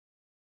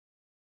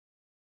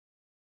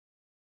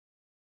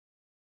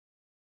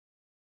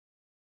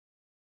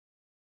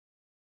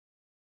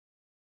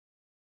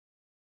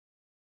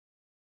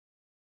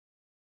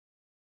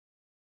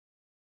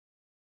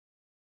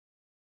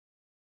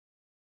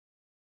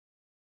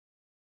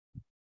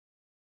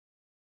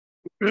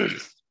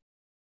रिमिटली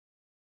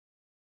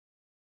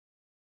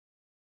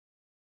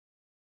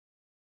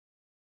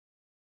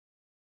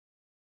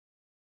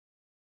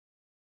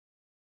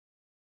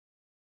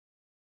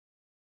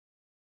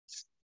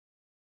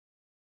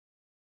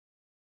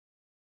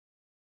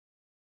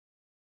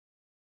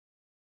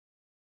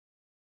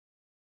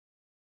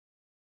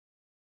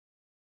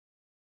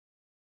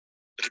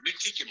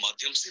के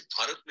माध्यम से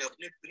भारत में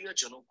अपने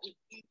प्रियजनों को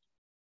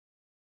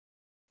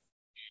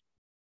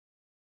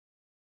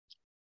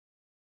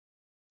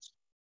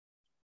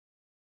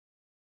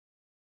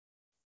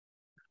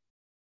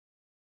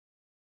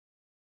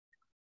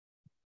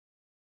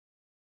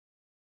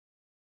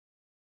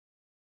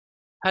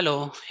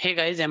Hello. Hey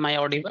guys, am I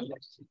audible?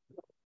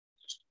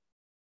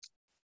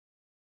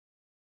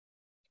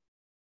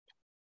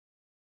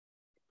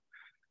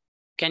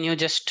 Can you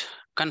just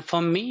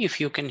confirm me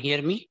if you can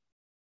hear me?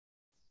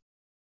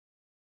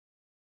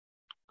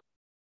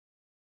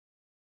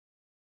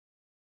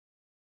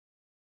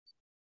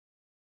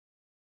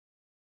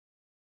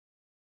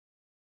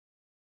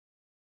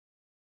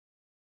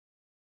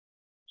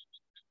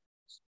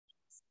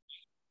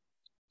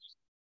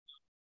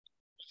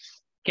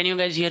 Can you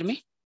guys hear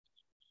me?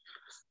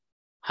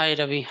 Hi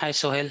Ravi, hi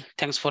Sohail.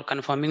 Thanks for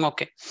confirming.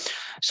 Okay.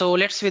 So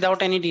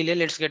without any delay,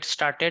 let's get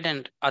started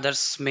and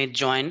others may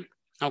join.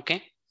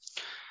 Okay.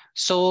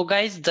 So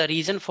guys, the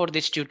reason for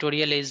this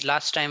tutorial is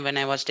last time when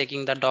I was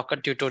taking the Docker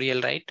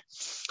tutorial, right?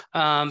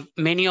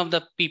 Many of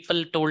the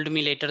people told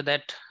me later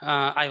that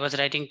I was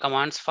writing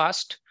commands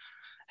fast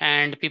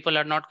and people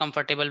are not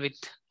comfortable with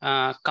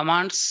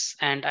commands,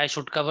 and I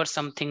should cover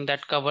something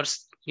that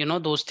covers,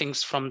 those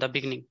things from the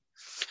beginning.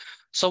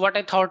 So what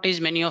I thought is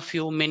many of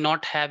you may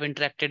not have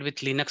interacted with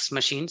Linux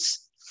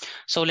machines.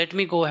 So let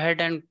me go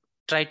ahead and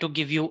try to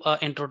give you an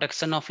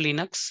introduction of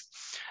Linux.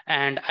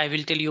 And I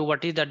will tell you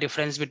what is the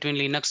difference between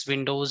Linux,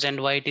 Windows,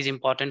 and why it is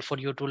important for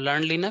you to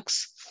learn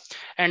Linux.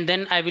 And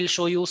then I will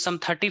show you some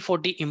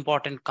 30-40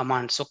 important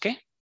commands, okay?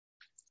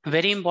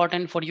 Very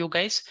important for you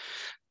guys.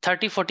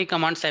 30-40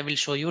 commands I will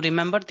show you.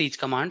 Remember these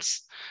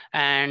commands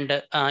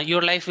and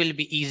your life will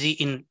be easy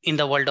in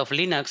the world of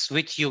Linux,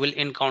 which you will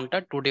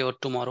encounter today or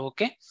tomorrow,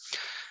 okay?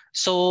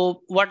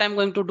 So what I'm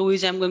going to do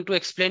is I'm going to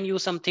explain you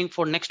something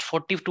for next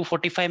 40 to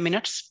 45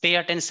 minutes. Pay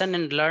attention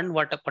and learn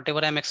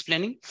whatever I'm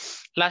explaining.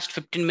 Last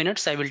 15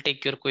 minutes, I will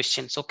take your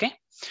questions, okay?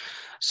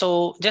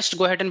 So just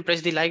go ahead and press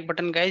the like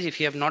button, guys,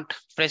 if you have not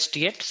pressed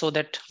yet, so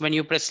that when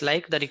you press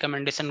like, the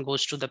recommendation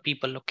goes to the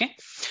people, okay?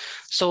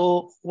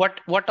 So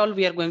what all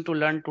we are going to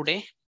learn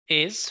today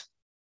is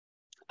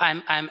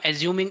I'm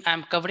assuming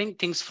I'm covering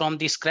things from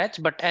the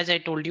scratch, but as I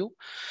told you,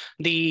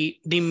 the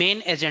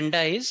main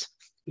agenda is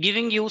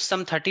giving you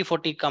some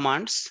 30-40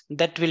 commands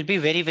that will be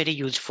very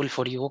useful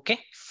for you, okay?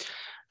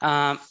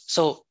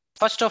 So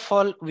first of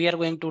all, we are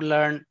going to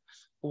learn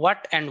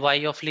what and why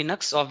of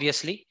Linux,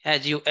 obviously,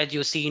 as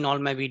you see in all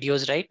my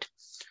videos, right?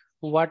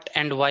 What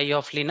and why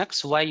of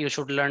Linux, why you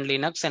should learn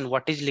Linux and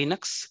what is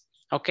Linux,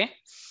 okay?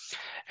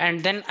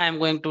 And then I'm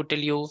going to tell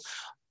you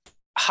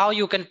how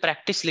you can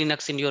practice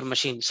Linux in your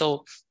machine.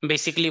 So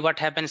basically what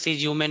happens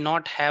is you may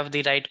not have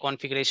the right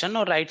configuration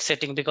or right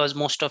setting because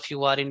most of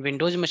you are in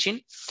Windows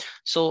machine.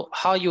 So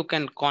how you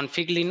can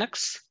config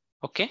Linux,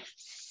 okay?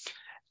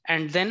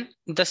 And then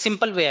the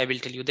simple way I will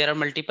tell you, there are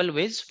multiple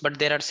ways, but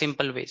there are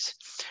simple ways.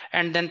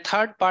 And then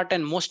third part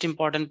and most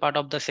important part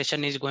of the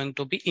session is going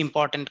to be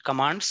important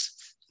commands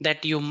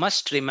that you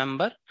must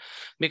remember,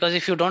 because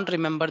if you don't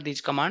remember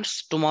these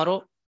commands,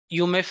 tomorrow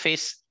you may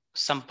face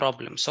some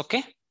problems,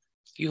 okay?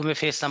 You may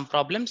face some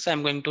problems.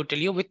 I'm going to give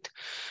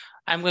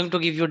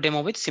you a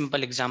demo with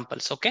simple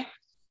examples, okay?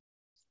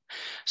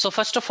 So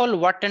first of all,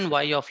 what and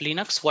why of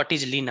Linux? What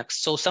is Linux?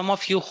 So some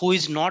of you who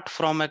is not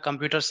from a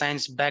computer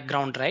science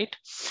background, right?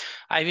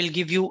 I will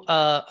give you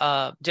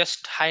a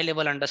just high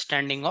level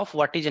understanding of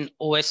what is an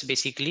OS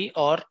basically,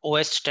 or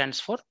OS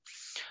stands for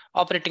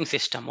operating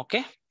system,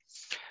 okay?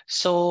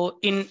 So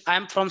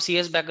I'm from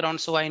CS background,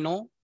 so I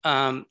know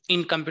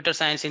in computer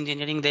science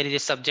engineering, there is a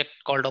subject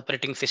called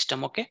operating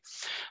system, okay?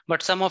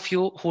 But some of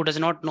you who does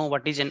not know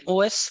what is an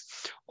OS,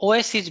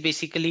 OS is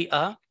basically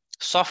a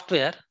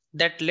software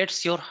that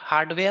lets your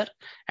hardware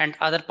and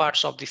other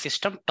parts of the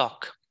system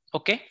talk.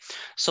 Okay,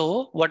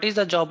 so what is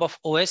the job of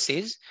OS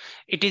is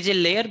it is a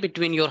layer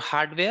between your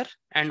hardware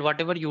and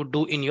whatever you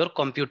do in your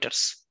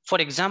computers. For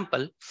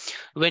example,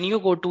 when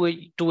you go to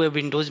a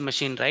Windows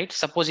machine, right?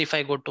 Suppose if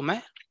I go to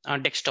my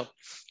desktop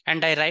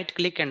and I right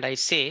click and I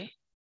say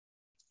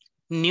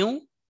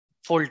new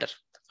folder.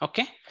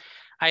 Okay,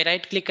 I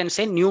right click and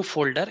say new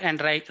folder and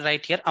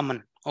write here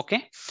Aman.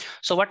 Okay,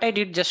 so what I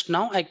did just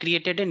now, I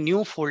created a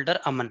new folder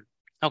Aman.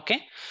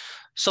 Okay,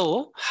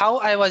 so how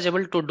I was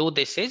able to do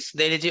this is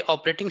there is a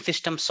operating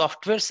system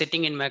software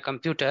sitting in my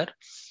computer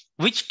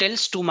which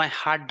tells to my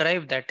hard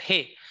drive that,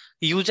 hey,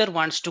 user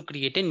wants to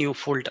create a new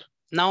folder.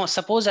 Now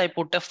suppose I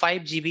put a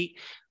 5 GB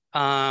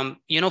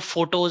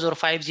photos or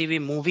 5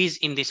 GB movies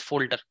in this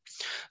folder.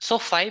 So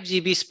 5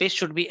 GB space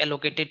should be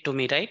allocated to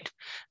me, right?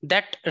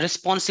 That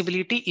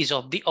responsibility is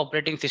of the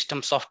operating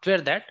system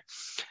software, that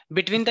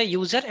between the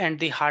user and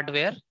the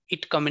hardware,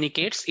 it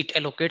communicates, it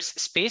allocates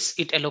space,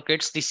 it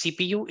allocates the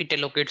CPU, it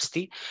allocates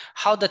the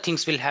how the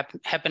things will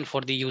happen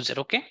for the user.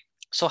 Okay.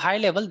 So high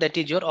level, that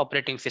is your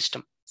operating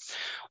system.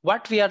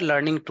 What we are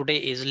learning today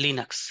is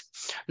Linux.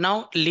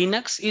 Now,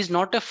 Linux is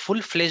not a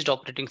full-fledged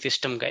operating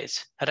system,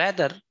 guys.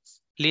 Rather,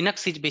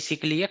 Linux is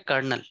basically a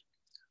kernel.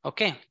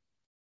 Okay.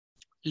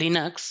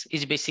 Linux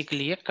is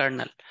basically a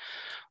kernel.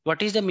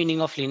 What is the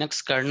meaning of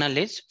Linux?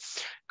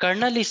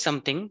 Kernel is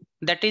something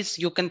that is,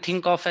 you can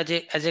think of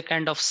as a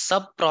kind of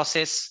sub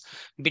process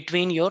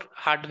between your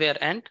hardware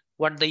and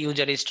what the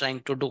user is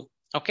trying to do.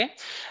 Okay.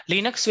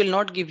 Linux will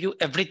not give you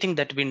everything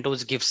that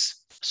Windows gives.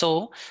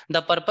 So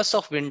the purpose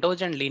of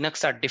Windows and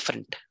Linux are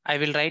different. I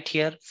will write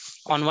here,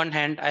 on one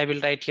hand, I will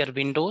write here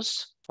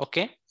Windows.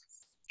 Okay.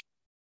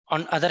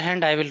 On other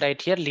hand, I will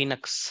write here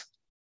Linux.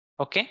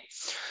 Okay.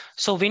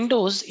 So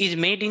Windows is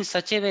made in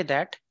such a way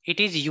that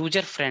it is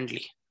user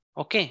friendly.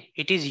 Okay.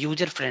 It is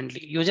user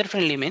friendly. User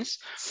friendly means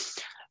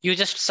you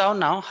just saw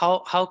now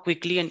how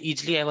quickly and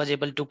easily I was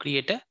able to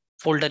create a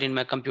folder in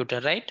my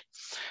computer, right?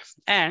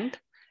 And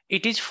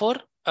it is for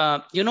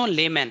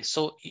layman.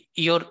 So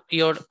your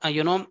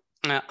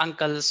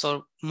uncles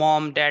or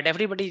mom, dad,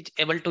 everybody is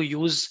able to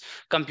use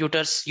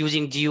computers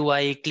using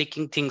GUI,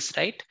 clicking things,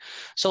 right?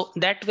 So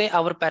that way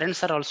our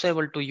parents are also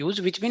able to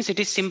use, which means it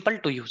is simple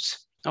to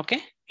use.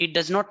 Okay. It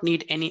does not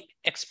need any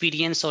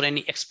experience or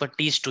any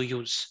expertise to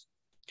use.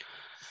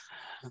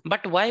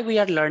 But why we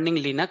are learning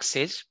Linux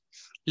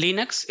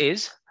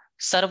is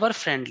server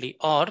friendly,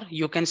 or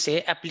you can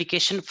say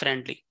application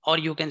friendly, or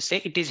you can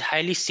say it is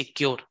highly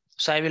secure.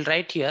 So I will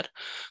write here,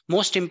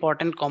 most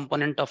important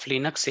component of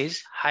Linux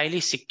is highly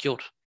secure.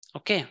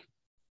 Okay.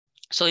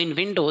 So in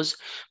Windows,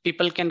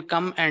 people can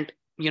come and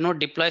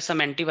deploy some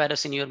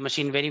antivirus in your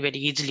machine very, very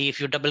easily.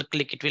 If you double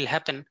click, it will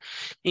happen.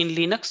 In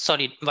Linux,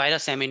 sorry,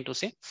 virus I mean to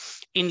say,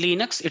 in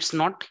Linux, it's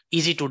not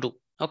easy to do.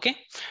 Okay.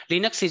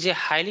 Linux is a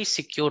highly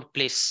secure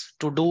place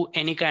to do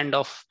any kind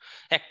of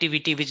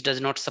activity which does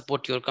not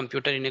support your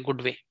computer in a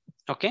good way.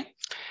 Okay.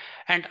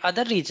 And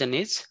other reason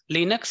is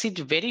Linux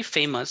is very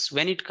famous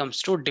when it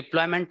comes to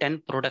deployment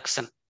and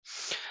production.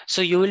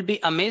 So you will be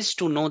amazed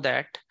to know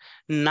that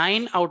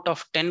 9 out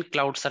of 10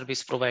 cloud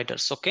service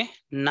providers, okay,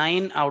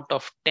 9 out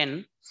of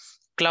 10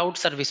 cloud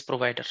service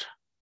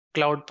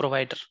cloud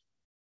provider,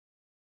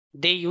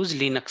 they use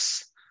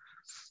Linux.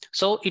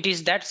 So it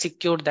is that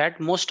secure that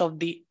most of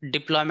the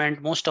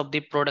deployment, most of the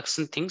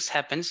production things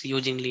happens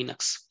using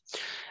Linux.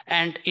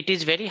 And it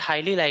is very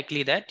highly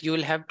likely that you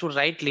will have to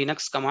write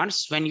Linux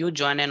commands when you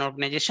join an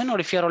organization, or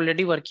if you're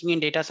already working in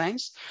data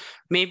science,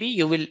 maybe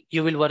you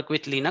will work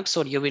with Linux,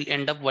 or you will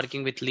end up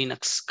working with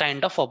Linux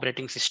kind of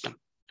operating system.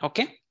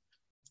 Okay.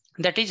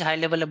 That is high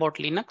level about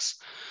Linux.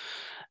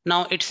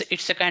 Now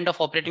it's a kind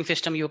of operating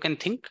system you can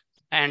think,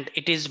 and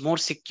it is more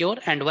secure.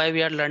 And why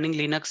we are learning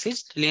Linux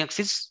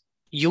is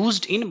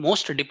used in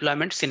most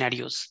deployment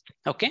scenarios.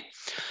 Okay.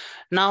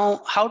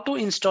 Now, how to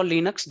install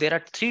Linux? There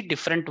are 3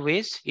 different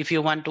ways. If you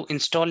want to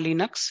install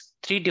Linux,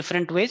 3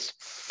 different ways.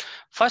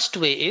 First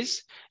way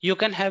is you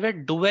can have a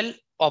dual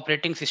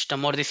operating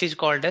system, or this is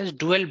called as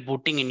dual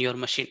booting in your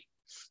machine.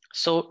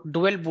 So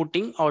dual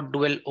booting or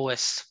dual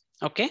OS.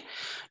 Okay.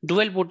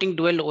 Dual booting,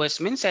 dual OS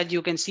means, as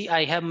you can see,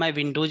 I have my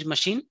Windows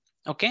machine.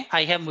 Okay.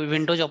 I have my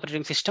Windows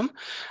operating system.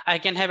 I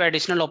can have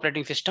additional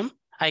operating system.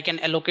 I can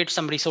allocate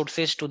some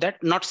resources to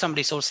that, not some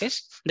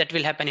resources. That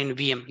will happen in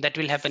VM. That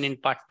will happen in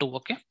part 2.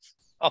 Okay.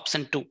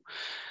 Option 2.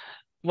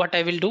 What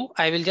I will do,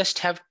 I will just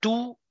have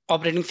 2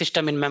 operating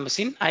system in my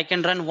machine. I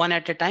can run one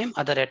at a time,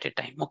 other at a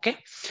time. Okay.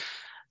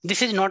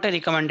 This is not a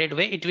recommended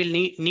way. It will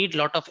need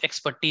lot of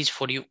expertise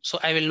for you. So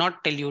I will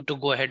not tell you to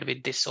go ahead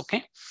with this.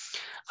 Okay.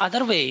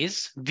 Other way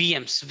is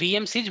VMs.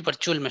 VMs is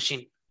virtual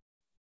machine.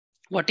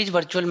 What is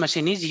virtual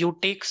machine is you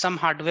take some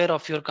hardware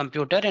of your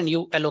computer and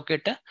you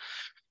allocate a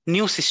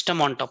new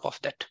system on top of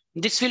that.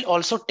 This will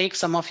also take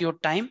some of your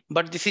time,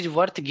 but this is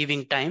worth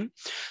giving time.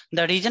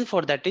 The reason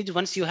for that is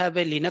once you have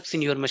a Linux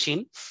in your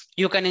machine,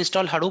 you can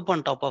install Hadoop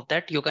on top of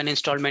that. You can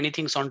install many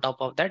things on top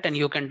of that, and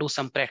you can do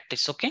some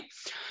practice. Okay.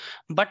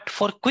 But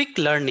for quick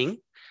learning,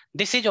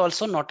 this is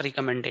also not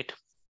recommended.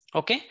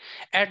 Okay.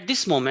 At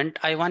this moment,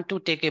 I want to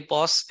take a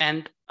pause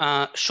and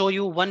show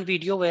you one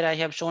video where I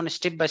have shown a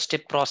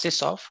step-by-step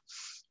process of,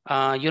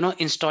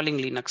 installing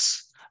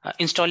Linux,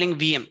 installing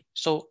VM.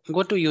 So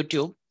go to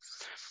YouTube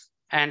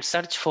and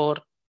search for,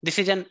 this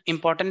is an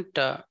important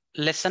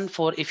lesson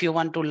for if you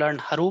want to learn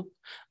Hadoop,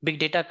 big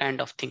data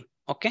kind of thing.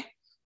 Okay.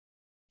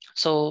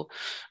 So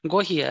go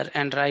here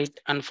and write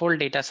unfold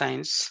data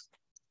science.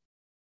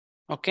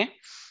 Okay.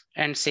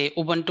 And say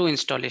Ubuntu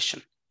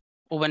installation.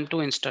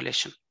 Ubuntu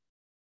installation.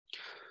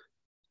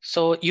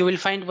 So you will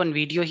find one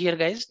video here,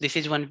 guys. This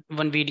is one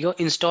video,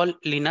 install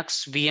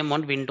Linux VM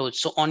on Windows.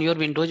 So on your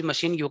Windows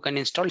machine, you can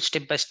install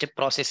step-by-step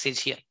processes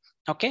here.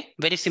 Okay,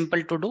 very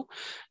simple to do.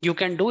 You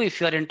can do if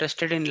you are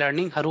interested in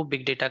learning Hadoop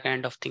big data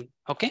kind of thing.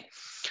 Okay.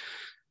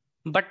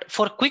 But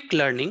for quick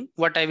learning,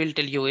 what I will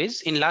tell you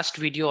is, in last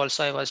video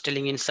also I was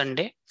telling in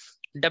Sunday,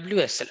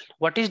 WSL.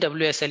 What is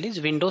WSL?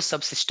 Is Windows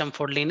subsystem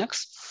for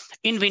Linux.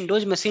 In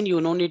Windows machine,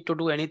 you no need to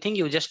do anything.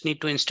 You just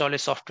need to install a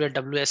software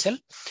WSL,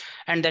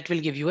 and that will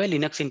give you a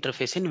Linux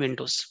interface in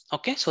Windows.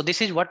 Okay, so this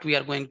is what we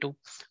are going to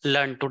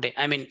learn today.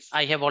 I mean,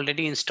 I have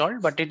already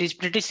installed, but it is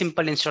pretty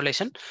simple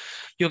installation.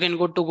 You can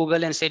go to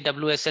Google and say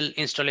WSL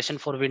installation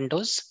for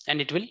Windows,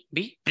 and it will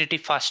be pretty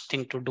fast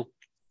thing to do.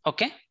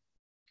 Okay.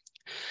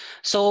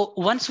 So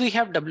once we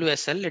have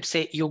WSL, let's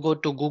say you go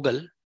to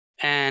Google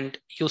and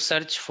you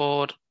search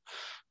for,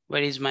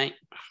 where is my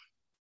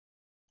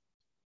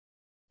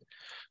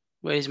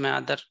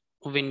other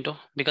window?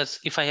 Because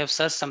if I have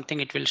searched something,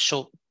 it will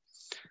show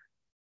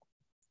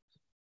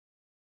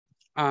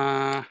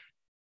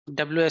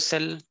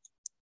WSL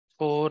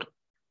for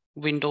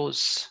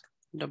Windows,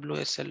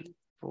 WSL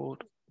for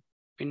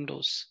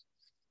Windows.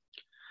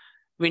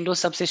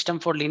 Windows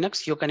subsystem for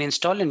Linux, you can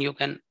install and you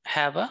can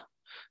have a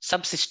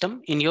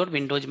subsystem in your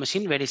Windows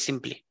machine very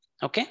simply.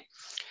 Okay.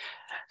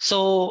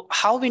 So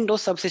how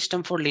Windows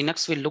subsystem for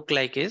Linux will look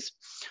like is,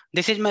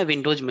 this is my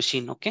Windows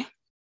machine. Okay.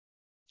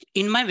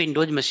 In my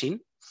Windows machine,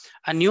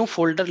 a new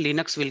folder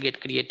Linux will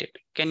get created.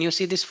 Can you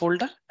see this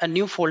folder? A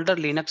new folder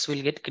Linux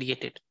will get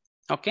created.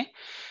 Okay.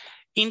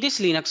 In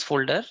this Linux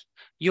folder,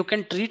 you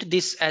can treat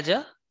this as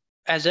a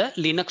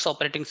Linux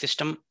operating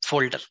system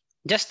folder.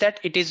 Just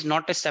that it is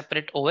not a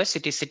separate OS.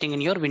 It is sitting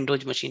in your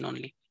Windows machine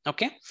only.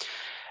 Okay.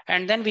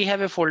 And then we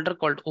have a folder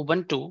called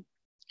Ubuntu.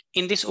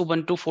 In this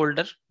Ubuntu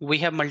folder, we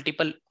have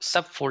multiple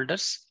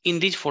subfolders. In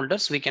these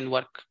folders, we can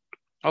work.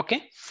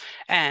 Okay.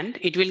 And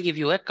it will give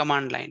you a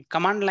command line.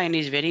 Command line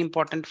is very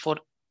important for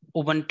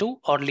Ubuntu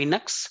or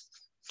Linux.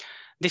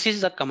 This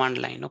is the command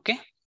line. Okay.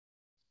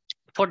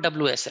 For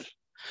WSL,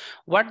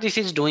 what this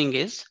is doing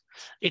is,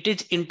 it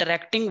is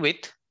interacting with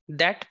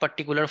that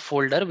particular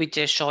folder which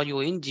I show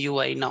you in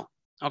GUI now.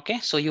 Okay.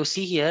 So you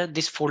see here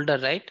this folder,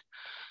 right?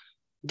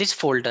 This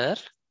folder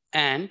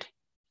and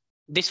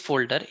this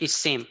folder is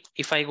same.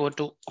 If I go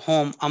to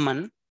home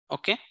Aman,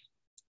 okay,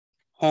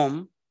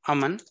 home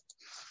Aman,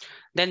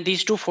 then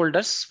these two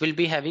folders will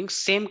be having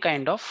same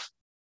kind of,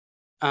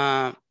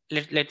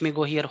 let me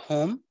go here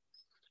home,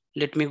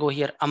 let me go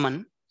here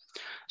Aman.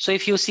 So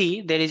if you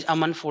see, there is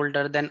Aman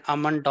folder, then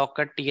Aman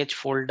Docker TH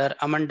folder,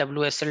 Aman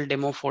WSL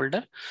demo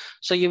folder.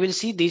 So you will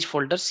see these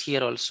folders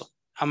here also,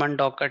 Aman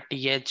Docker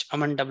TH,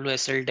 Aman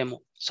WSL demo.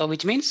 So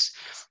which means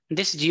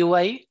this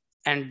GUI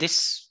and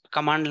this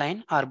command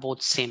line are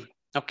both same.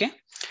 Okay.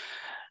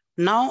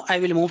 Now I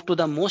will move to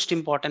the most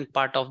important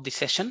part of the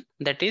session,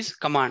 that is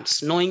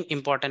commands, knowing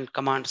important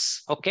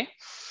commands. Okay.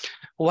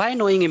 Why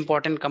knowing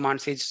important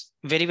commands is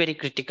very, very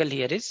critical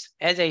here is,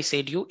 as I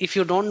said you, if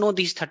you don't know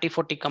these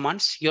 30-40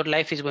 commands, your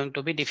life is going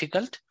to be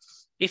difficult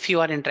if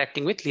you are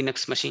interacting with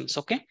Linux machines.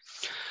 Okay.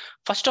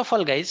 First of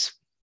all, guys,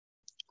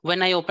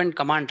 when I open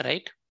command,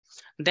 right,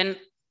 then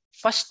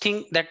first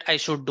thing that I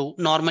should do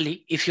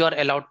normally, if you are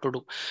allowed to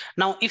do.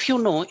 Now, if you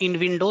know, in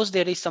Windows,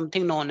 there is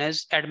something known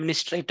as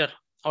administrator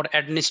or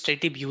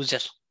administrative user.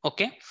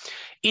 Okay.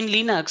 In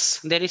Linux,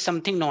 there is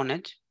something known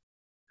as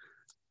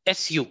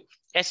SU.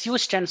 SU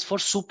stands for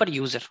super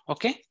user.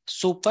 Okay.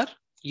 Super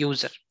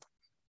user.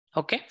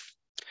 Okay.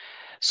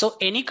 So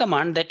any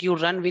command that you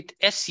run with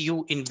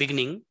SU in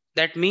beginning,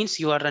 that means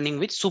you are running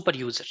with super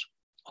user.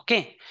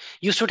 Okay.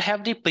 You should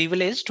have the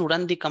privilege to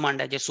run the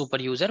command as a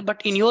super user,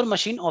 but in your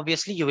machine,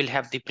 obviously you will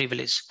have the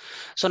privilege.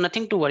 So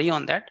nothing to worry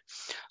on that.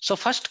 So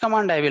first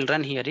command I will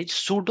run here is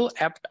sudo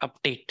apt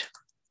update.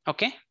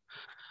 Okay.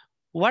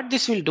 What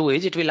this will do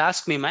is, it will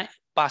ask me my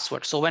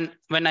password. So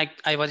when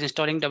I was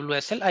installing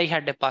WSL, I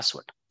had a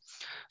password.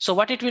 So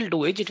what it will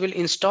do is, it will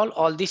install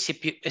all the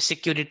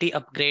security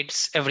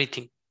upgrades,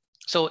 everything.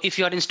 So if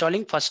you are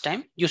installing first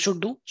time, you should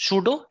do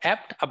sudo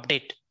apt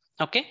update.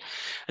 Okay.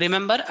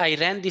 Remember, I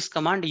ran this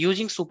command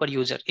using super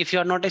user. If you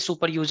are not a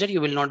super user, you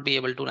will not be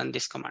able to run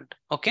this command.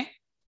 Okay.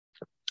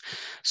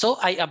 So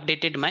I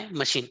updated my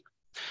machine.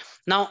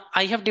 Now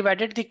I have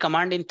divided the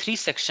command in 3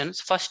 sections.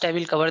 First, I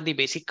will cover the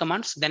basic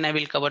commands. Then I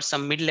will cover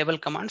some mid-level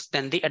commands,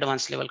 then the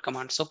advanced level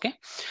commands. Okay.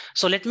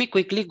 So let me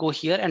quickly go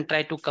here and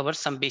try to cover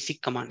some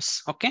basic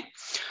commands. Okay.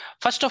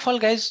 First of all,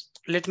 guys,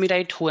 let me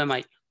write who am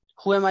I.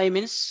 Who am I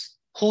means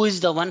who is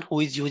the one who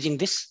is using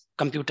this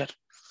computer.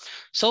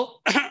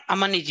 So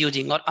Aman is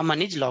using, or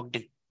Aman is logged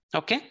in.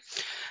 Okay.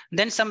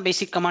 Then some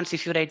basic commands.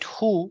 If you write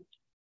who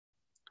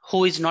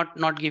is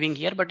not giving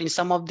here, but in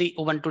some of the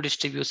Ubuntu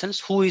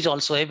distributions, who is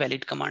also a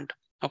valid command.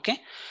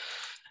 Okay.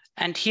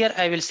 And here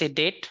I will say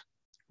date,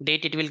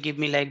 it will give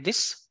me like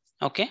this.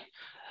 Okay.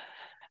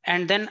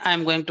 And then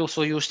I'm going to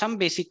show you some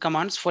basic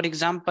commands. For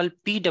example,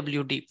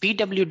 PWD.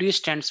 PWD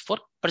stands for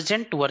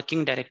present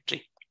working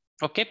directory.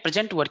 Okay.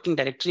 Present working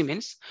directory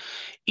means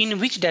in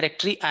which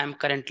directory I am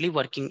currently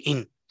working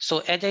in. So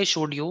as I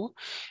showed you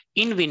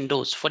in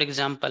Windows, for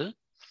example,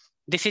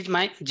 this is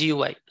my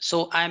GUI.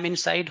 So I'm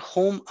inside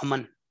home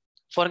Aman.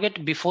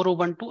 Forget before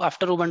Ubuntu,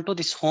 after Ubuntu,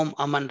 this home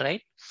Aman,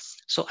 right?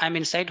 So I'm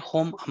inside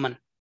home Aman.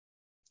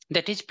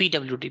 That is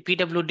PWD.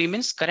 PWD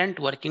means current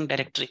working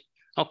directory.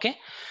 Okay.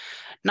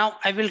 Now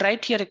I will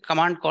write here a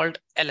command called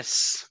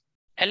ls.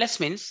 ls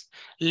means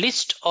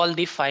list all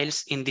the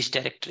files in this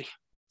directory.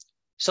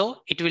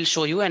 So it will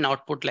show you an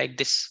output like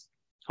this.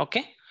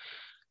 Okay.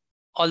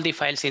 All the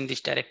files in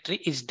this directory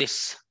is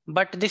this,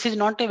 but this is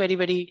not a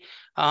very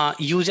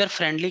user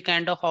friendly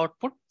kind of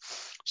output.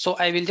 So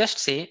I will just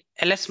say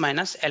ls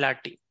minus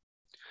lrt.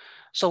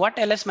 So what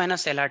ls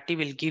minus lrt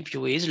will give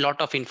you is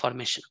lot of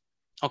information.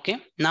 Okay,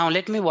 now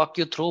let me walk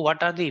you through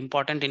what are the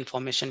important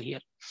information here.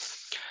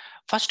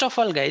 First of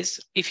all, guys,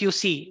 if you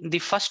see the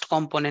first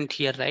component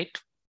here, right,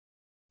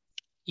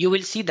 you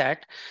will see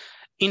that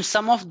in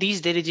some of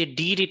these there is a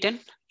d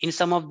written, in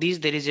some of these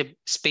there is a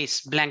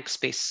space, blank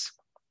space,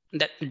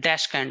 that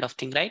dash kind of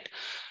thing, right?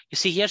 You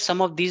see here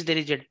some of these there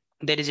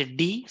is a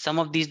d, some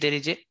of these there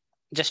is a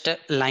just a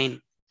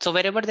line. So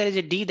wherever there is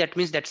a d, that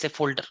means that's a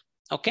folder.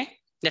 Okay,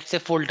 that's a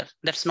folder,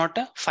 that's not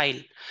a file.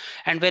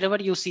 And wherever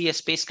you see a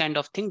space kind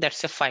of thing,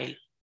 that's a file.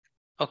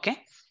 Okay,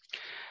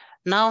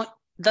 now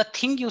the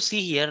thing you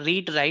see here,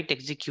 read, write,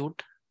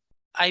 execute,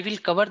 I will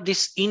cover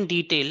this in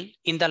detail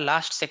in the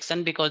last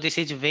section because this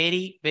is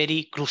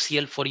very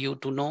crucial for you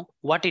to know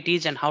what it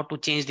is and how to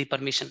change the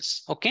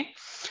permissions. Okay.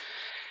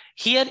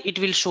 Here it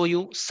will show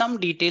you some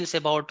details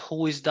about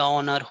who is the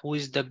owner, who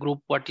is the group,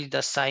 what is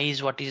the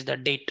size, what is the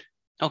date.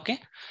 Okay.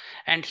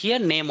 And here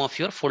name of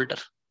your folder.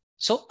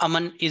 So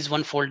Aman is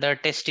one folder,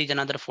 test is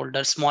another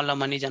folder, small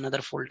Aman is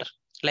another folder,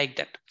 like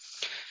that.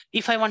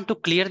 If I want to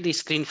clear the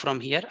screen from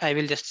here, I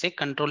will just say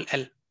Control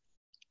L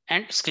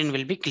and screen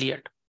will be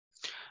cleared.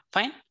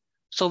 Fine.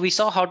 So we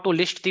saw how to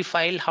list the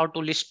file, how to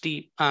list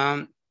the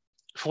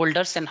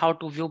folders, and how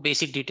to view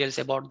basic details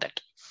about that.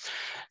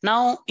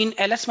 Now in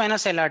ls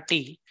minus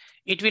lrt,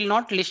 it will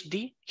not list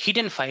the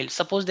hidden files.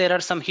 Suppose there are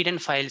some hidden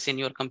files in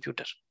your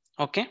computer.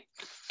 Okay.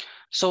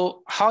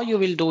 So how you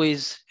will do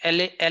is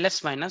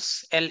ls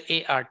minus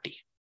lart.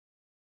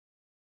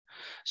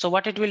 So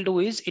what it will do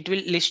is it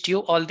will list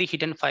you all the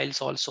hidden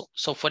files also.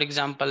 So for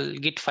example,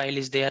 git file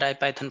is there,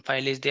 ipython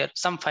file is there,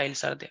 some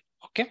files are there.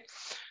 Okay.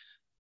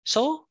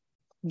 So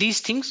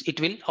these things,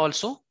 it will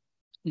also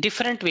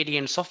different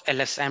variants of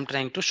ls I'm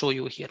trying to show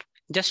you here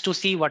just to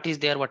see what is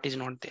there, what is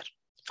not there.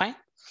 Fine.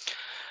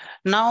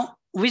 Now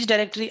which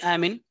directory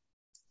I'm in?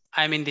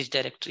 I'm in this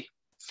directory.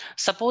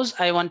 Suppose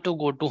I want to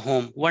go to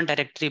home, one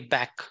directory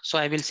back. So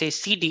I will say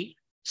cd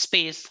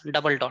space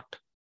double dot,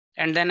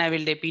 and then I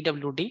will do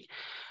pwd.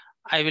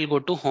 I will go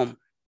to home.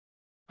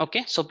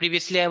 Okay. So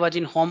previously I was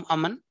in home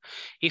Aman.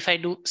 If I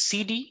do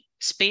cd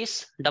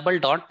space double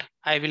dot,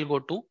 I will go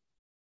to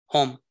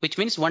home, which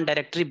means one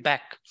directory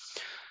back.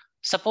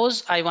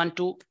 Suppose I want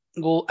to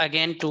go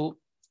again to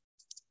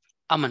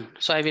Aman.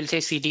 So I will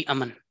say cd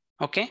Aman.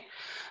 Okay.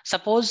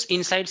 Suppose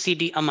inside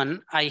cd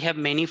Aman, I have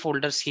many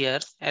folders here,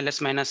 ls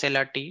minus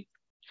lrt.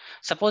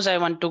 Suppose I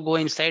want to go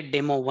inside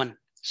demo1.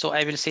 So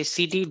I will say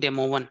cd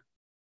demo1.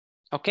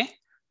 Okay.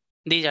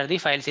 These are the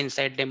files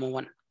inside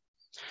demo1.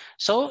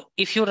 So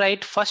if you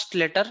write first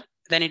letter,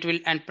 then it will,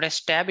 and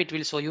press tab, it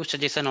will show you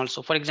suggestion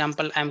also. For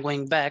example, I'm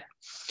going back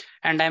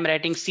and I'm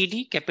writing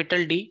cd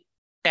capital D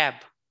tab.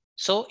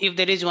 So if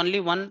there is only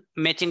one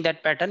matching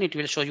that pattern, it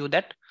will show you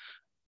that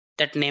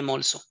name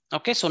also.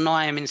 Okay. So now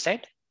I am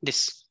inside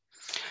this.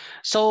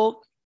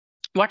 So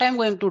what I'm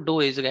going to do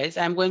is, guys,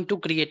 I'm going to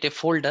create a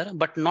folder,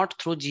 but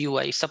not through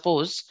GUI.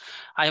 Suppose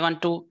I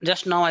want to,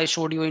 just now I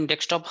showed you in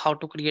desktop how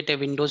to create a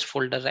Windows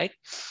folder, right?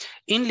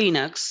 In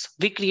Linux,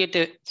 we create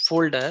a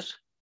folder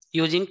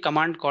using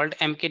command called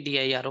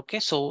mkdir.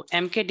 Okay. So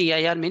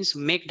mkdir means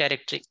make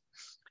directory.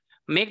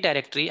 Make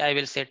directory, I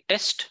will say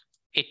test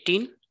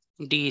 18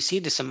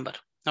 DEC December.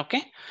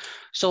 Okay.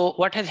 So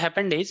what has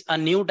happened is a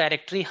new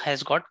directory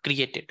has got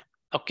created.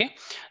 Okay.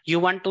 You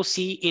want to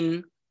see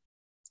in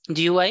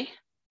GUI,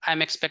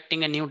 I'm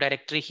expecting a new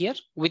directory here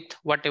with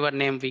whatever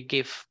name we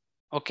give.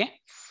 Okay.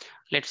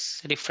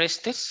 Let's refresh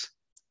this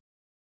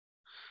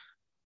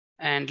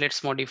and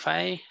let's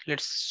modify.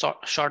 Let's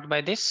sort by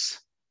this.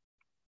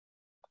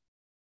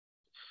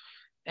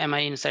 Am I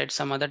inside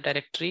some other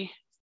directory?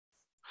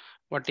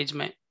 What is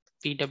my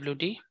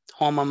PWD?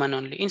 Home Aman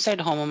only.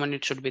 Inside home Aman,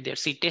 it should be there.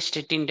 See, test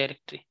 18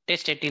 directory,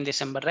 test 18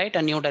 December, right?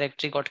 A new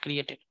directory got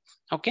created.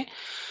 Okay.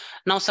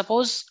 Now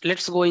suppose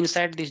let's go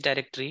inside this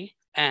directory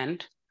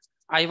and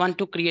I want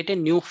to create a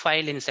new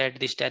file inside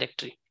this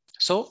directory.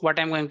 So what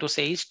I'm going to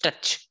say is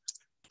touch,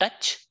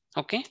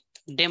 okay,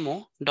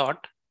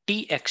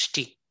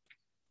 demo.txt,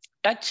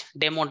 touch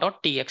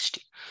demo.txt.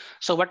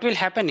 So what will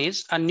happen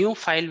is a new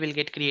file will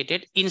get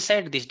created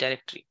inside this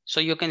directory. So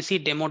you can see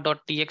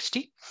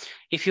demo.txt.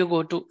 If you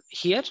go to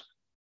here,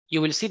 you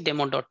will see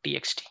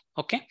demo.txt.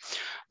 Okay.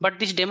 But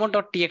this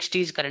demo.txt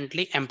is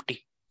currently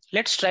empty.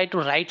 Let's try to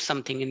write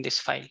something in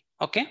this file.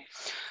 Okay.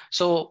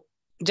 So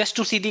just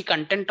to see the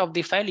content of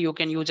the file, you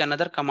can use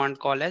another command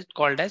called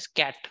as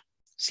cat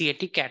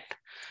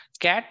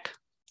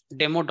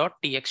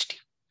demo.txt.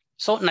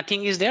 So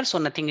nothing is there. So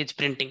nothing is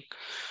printing.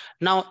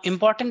 Now,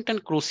 important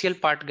and crucial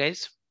part,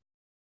 guys.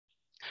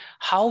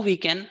 how we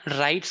can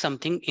write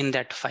something in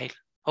that file.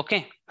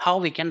 Okay, how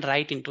we can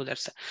write into that.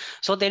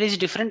 So there is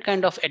different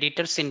kind of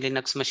editors in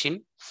Linux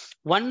machine.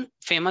 One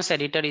famous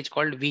editor is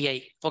called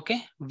VI.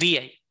 Okay,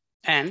 VI,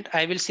 and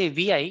I will say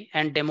VI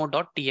and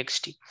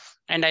demo.txt,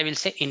 and I will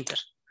say enter.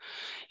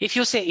 If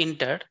you say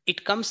enter,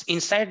 it comes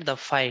inside the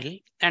file,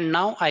 and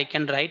now I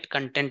can write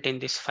content in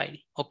this file.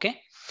 Okay,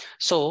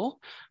 so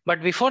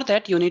but before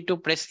that you need to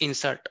press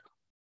insert.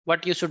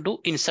 What you should do,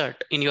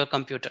 insert in your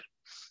computer.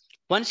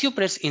 Once you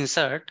press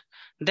insert,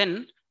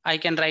 then I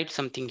can write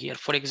something here.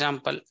 For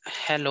example,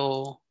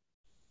 hello,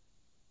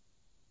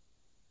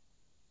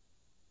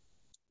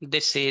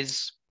 this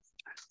is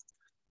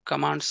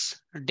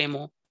commands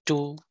demo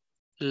to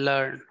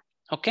learn.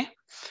 Okay,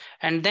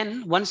 and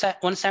then once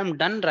I'm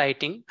done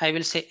writing, I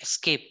will say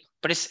escape.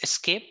 Press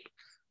escape,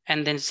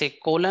 and then say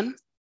colon,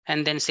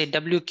 and then say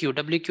WQ.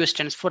 WQ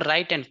stands for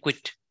write and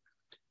quit.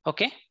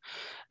 Okay.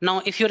 Now,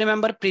 if you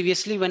remember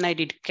previously when I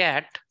did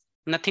cat,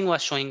 nothing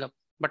was showing up.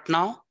 But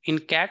now in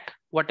cat,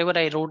 whatever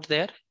I wrote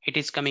there, it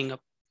is coming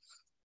up.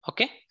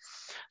 Okay.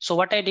 So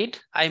what I did,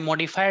 I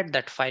modified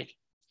that file.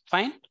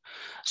 Fine.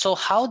 So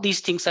how these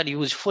things are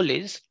useful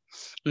is,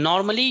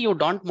 normally you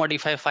don't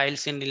modify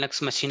files in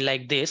Linux machine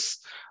like this.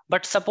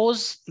 But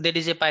suppose there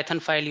is a Python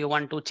file, you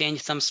want to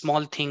change some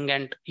small thing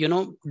and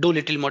do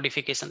little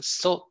modifications.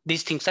 So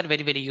these things are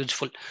very, very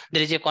useful.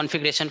 There is a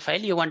configuration file,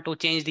 you want to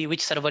change the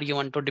which server you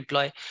want to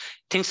deploy,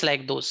 things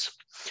like those.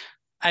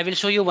 I will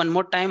show you one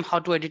more time how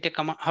to edit a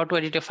command, how to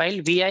edit a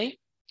file. VI,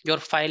 your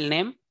file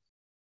name,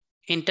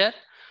 enter,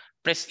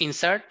 press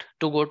insert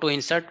to go to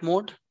insert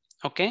mode.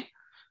 Okay.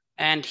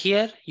 And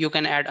here you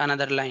can add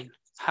another line.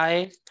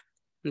 Hi,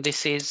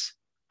 this is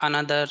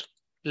another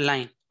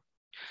line.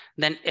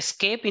 Then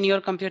escape in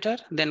your computer,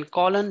 then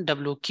colon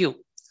WQ.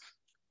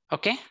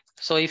 Okay.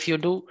 So if you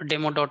do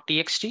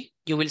demo.txt,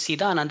 you will see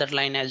the another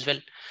line as well.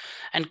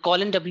 And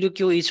colon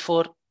WQ is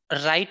for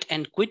write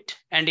and quit.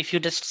 And if you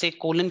just say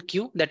colon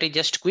Q, that is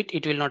just quit,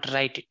 it will not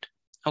write it.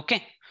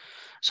 Okay.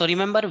 So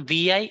remember,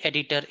 VI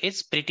editor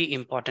is pretty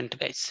important,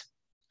 guys.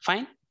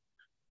 Fine.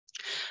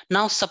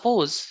 Now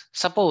suppose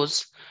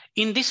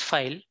in this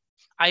file,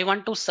 I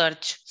want to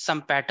search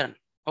some pattern.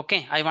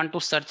 Okay, I want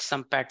to search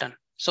some pattern.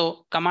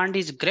 So command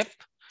is grep,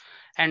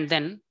 and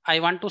then I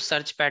want to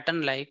search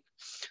pattern like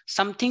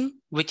something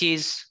which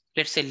is,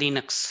 let's say,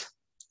 Linux.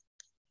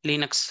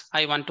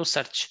 I want to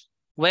search.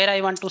 Where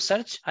I want to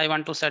search? I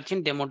want to search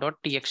in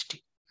demo.txt.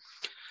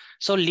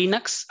 So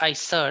Linux, I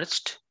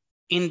searched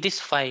in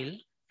this file,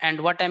 and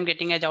what I'm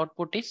getting as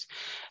output is,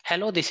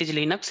 hello, this is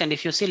Linux. And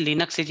if you see,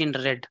 Linux is in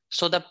red.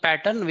 So the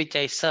pattern which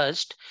I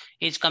searched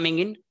is coming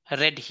in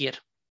red here.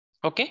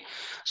 Okay.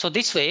 So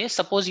this way,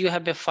 suppose you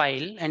have a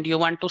file and you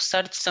want to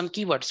search some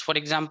keywords. For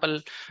example,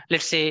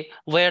 let's say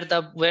where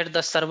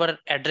the server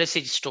address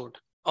is stored,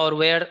 or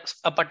where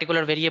a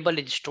particular variable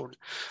is stored.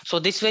 So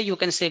this way you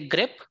can say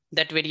grep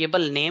that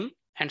variable name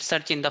and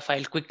search in the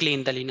file quickly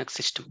in the Linux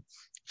system.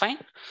 Fine.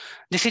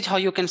 This is how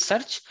you can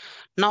search.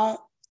 Now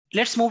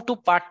let's move to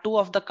part 2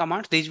 of the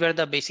commands. These were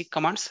the basic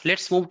commands.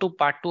 Let's move to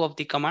part 2 of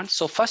the commands.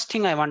 So first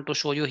thing I want to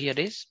show you here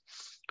is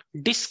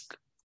disk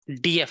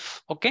df.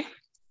 Okay.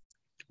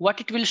 What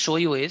it will show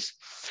you is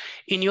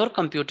in your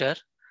computer,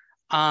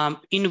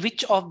 in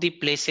which of the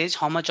places,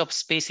 how much of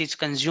space is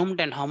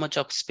consumed and how much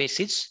of space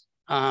is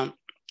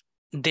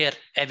there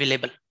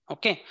available.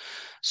 Okay.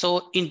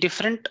 So in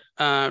different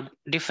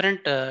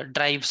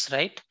drives,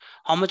 right?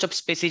 How much of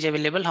space is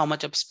available, how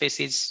much of space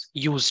is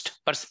used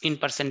in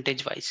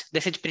percentage wise.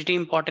 This is pretty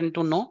important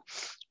to know,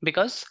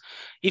 because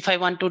if I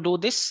want to do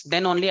this,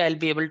 then only I'll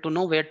be able to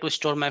know where to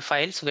store my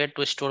files, where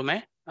to store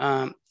my,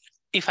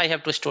 if I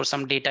have to store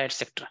some data,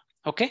 etc.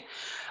 Okay.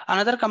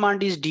 Another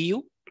command is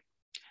du.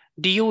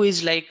 Du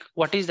is like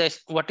what is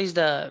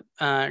the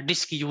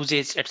disk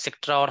usage,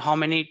 etc., or how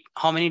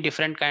many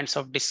different kinds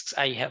of disks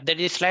I have. There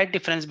is a slight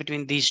difference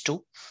between these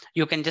two.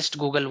 You can just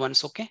Google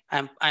once. Okay,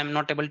 I'm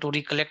not able to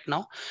recollect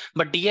now,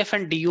 but df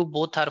and du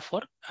both are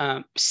for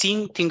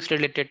seeing things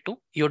related to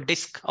your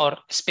disk or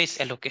space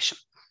allocation.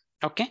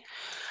 Okay.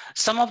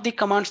 Some of the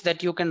commands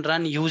that you can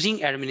run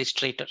using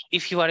administrator,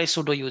 if you are a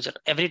sudo user,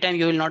 every time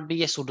you will not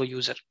be a sudo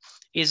user,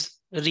 is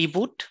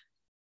reboot,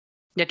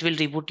 that will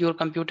reboot your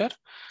computer.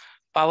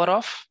 Power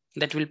off,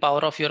 that will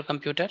power off your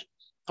computer.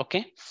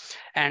 Okay.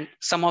 And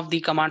some of the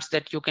commands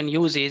that you can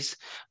use is,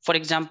 for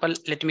example,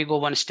 let me go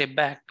one step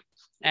back,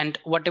 and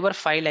whatever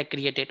file I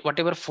created,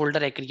 whatever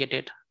folder I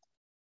created,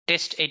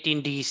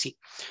 test18dec,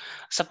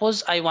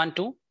 suppose I want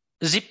to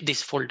zip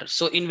this folder.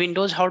 So in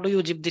Windows, how do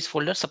you zip this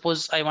folder?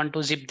 Suppose I want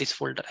to zip this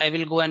folder, I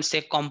will go and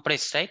say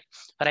compress,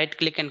 right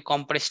click and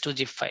compress to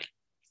zip file.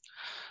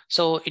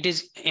 So it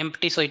is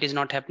empty, so it is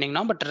not happening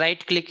now, but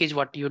right click is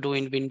what you do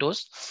in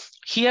Windows.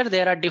 Here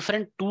there are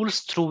different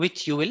tools through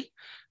which you will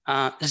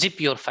zip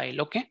your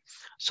file. Okay.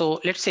 So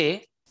let's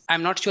say,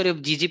 I'm not sure if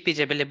gzip is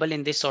available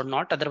in this or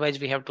not,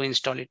 otherwise we have to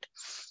install it.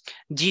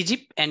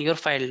 Gzip and your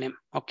file name.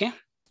 Okay.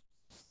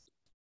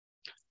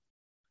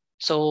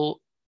 So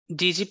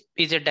gzip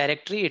is a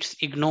directory, it's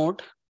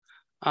ignored.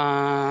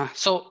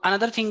 So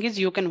another thing is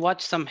you can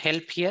watch some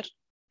help here.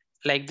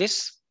 like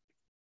this.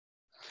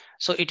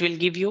 So it will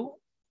give you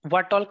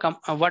what all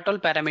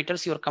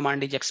parameters your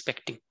command is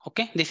expecting.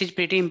 Okay, this is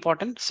pretty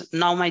important. So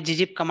now my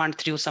ggzip command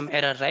threw some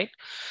error, right?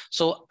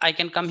 So I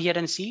can come here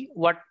and see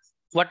what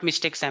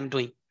mistakes I'm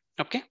doing.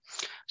 Okay,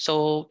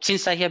 so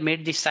since I have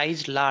made the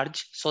size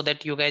large so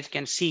that you guys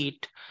can see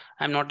it,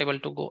 I'm not able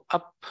to go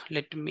up.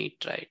 Let me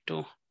try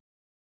to.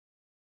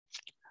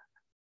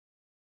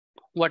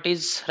 What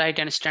is right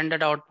and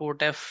standard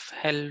output f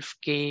help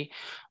k.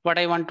 What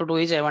I want to do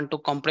is I want to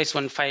compress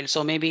one file.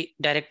 So maybe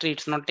directory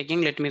it's not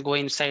taking. Let me go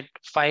inside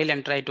file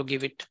and try to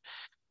give it.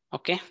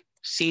 Okay,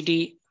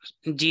 cd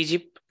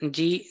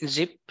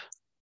gzip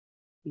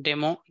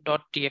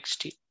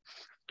demo.txt.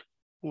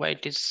 Why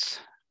it is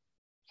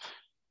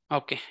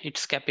okay?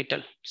 It's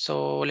capital.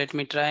 So let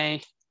me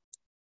try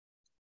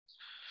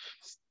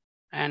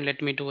and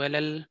let me do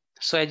ll.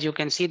 So as you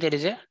can see, there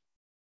is a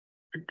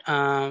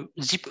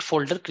zipped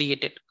folder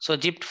created. So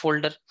zipped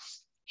folder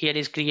here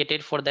is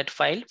created for that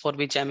file for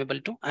which I'm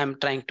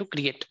trying to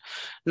create.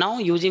 Now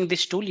using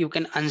this tool, you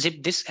can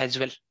unzip this as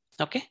well.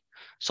 Okay.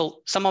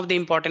 So some of the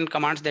important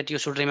commands that you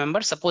should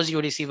remember, suppose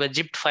you receive a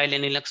zipped file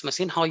in Linux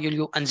machine, how will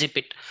you unzip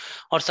it?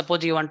 Or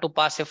suppose you want to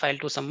pass a file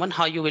to someone,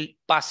 how you will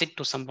pass it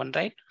to someone,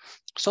 right?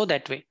 So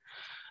that way.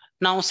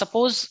 Now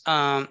suppose,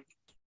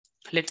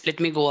 let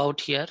me go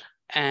out here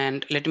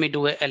and let me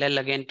do a ll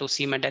again to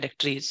see my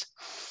directories.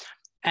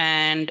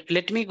 And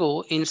let me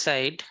go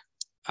inside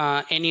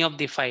any of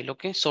the file.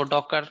 Okay, so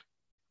docker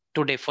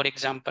today, for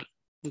example,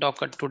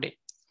 docker today,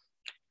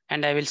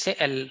 and I will say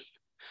ll.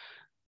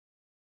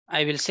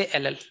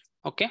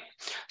 Okay,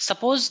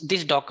 suppose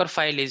this docker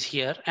file is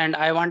here and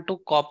I want to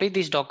copy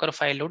this docker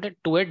file load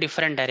to a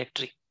different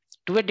directory.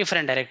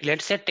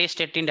 Let's say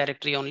test18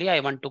 directory only I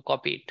want to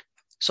copy it.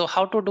 So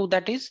how to do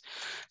that is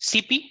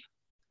cp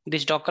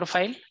this docker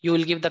file, you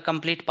will give the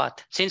complete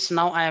path. Since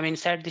now I am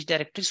inside this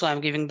directory, so I'm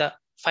giving the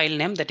file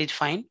name, that is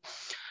fine.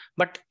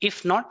 But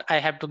if not, I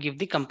have to give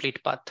the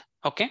complete path.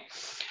 Okay,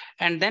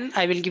 and then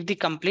I will give the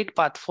complete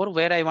path for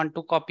where I want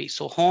to copy.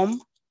 So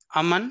home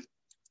Aman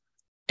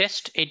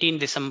test 18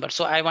 December.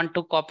 So I want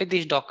to copy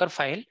this docker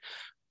file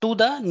to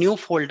the new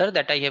folder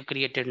that I have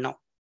created now.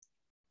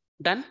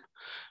 Done.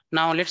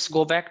 Now let's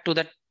go back to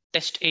the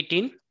test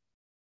 18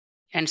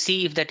 and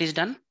see if that is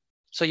done.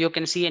 So you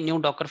can see a new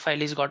docker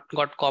file is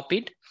got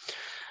copied.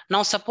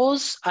 Now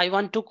suppose I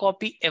want to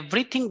copy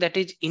everything that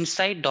is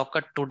inside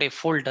docker today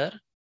folder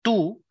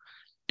to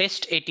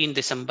test 18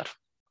 December.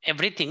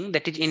 Everything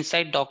that is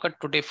inside docker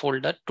today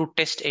folder to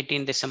test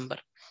 18 December.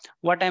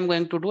 What I'm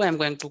going to do, I'm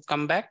going to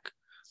come back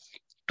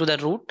to the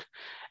root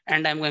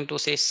and I'm going to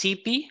say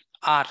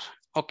cpr.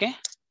 Okay,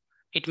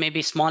 it may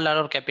be small r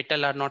or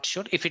capital r, not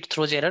sure. If it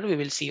throws error, we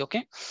will see.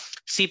 Okay,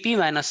 cp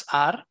minus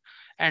r,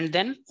 and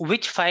then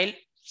which file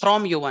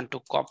from you want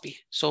to copy.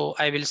 So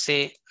I will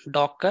say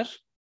docker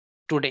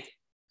today.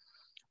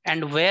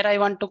 And where I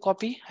want to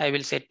copy, I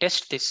will say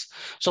test this.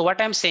 So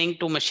what I'm saying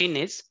to machine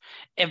is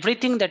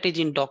everything that is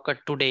in docker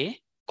today,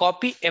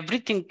 copy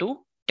everything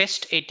to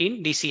test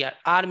 18 DCR.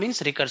 R means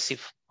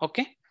recursive.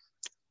 Okay,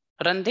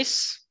 run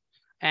this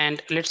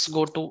and let's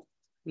go to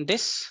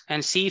this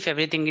and see if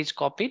everything is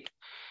copied.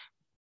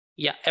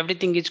 Yeah,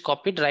 everything is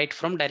copied right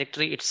from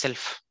directory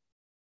itself.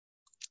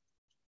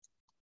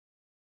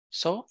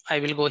 So I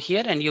will go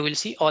here and you will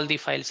see all the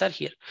files are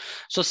here.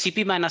 So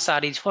cp minus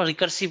r is for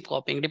recursive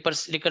copying.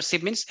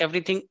 Recursive means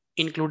everything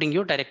including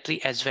your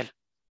directory as well.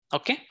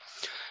 Okay,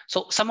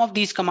 so some of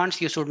these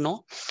commands you should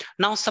know.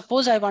 Now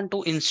suppose I want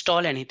to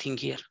install anything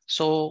here.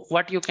 So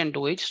what you can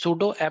do is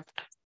sudo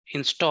apt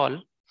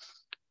install.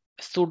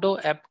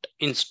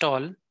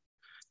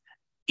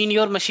 In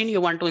your machine you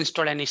want to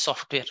install any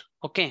software.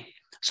 Okay,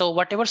 so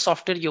whatever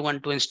software you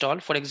want to install,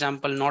 for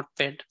example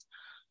notepad.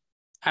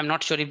 I'm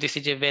not sure if this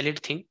is a valid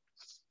thing.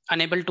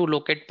 Unable to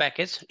locate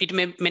package. It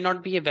may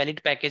not be a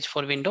valid package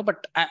for window,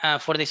 but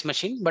for this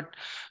machine, but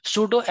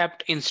sudo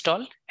apt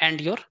install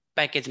and your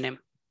package name,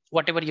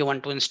 whatever you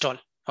want to install.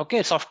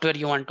 Okay, software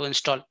you want to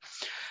install.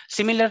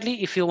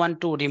 Similarly, if you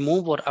want to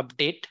remove or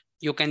update,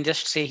 you can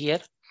just say here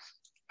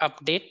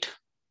update.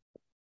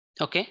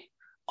 Okay,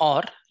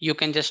 or you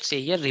can just say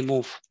here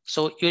remove.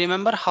 So you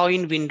remember how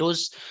in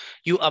Windows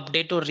you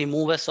update or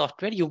remove a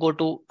software, you go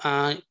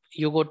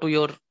to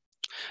your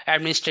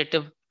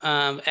administrative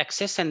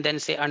access and then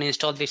say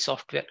uninstall this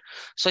software.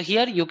 So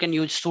here you can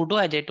use sudo,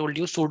 as I told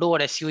you, sudo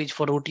or su is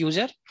for root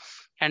user,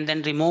 and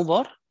then remove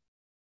or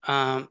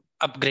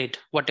upgrade,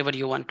 whatever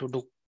you want to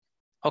do.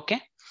 Okay,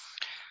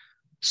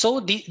 so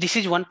this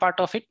is one part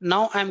of it.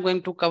 Now I'm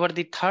going to cover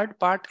the third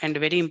part and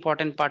very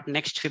important part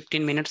next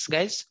 15 minutes,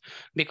 guys,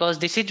 because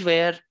this is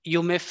where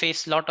you may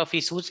face a lot of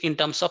issues in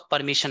terms of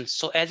permissions.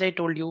 So as I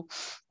told you,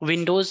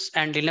 Windows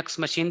and Linux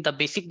machine, the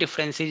basic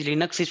difference is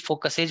Linux is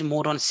focuses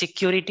more on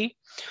security.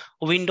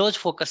 Windows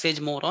focuses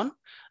more on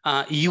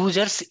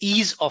users'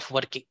 ease of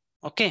working.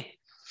 Okay,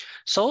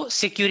 so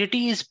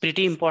security is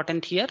pretty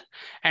important here,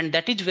 and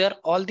that is where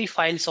all the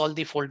files, all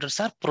the folders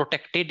are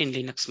protected in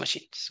Linux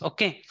machines.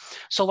 Okay,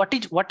 so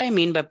what I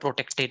mean by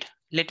protected?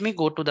 Let me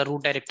go to the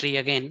root directory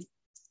again,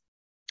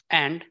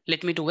 and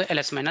let me do a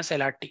ls minus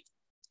lrt.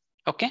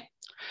 Okay.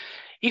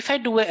 If I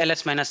do a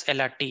ls minus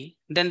lrt,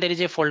 then there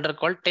is a folder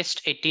called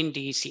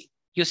test18dec.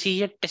 You see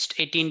here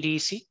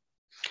test18dec,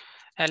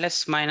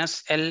 ls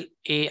minus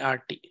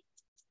lart,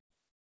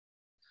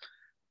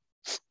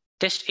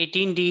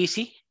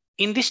 test18dec.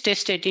 In this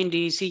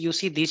test18dec, you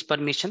see these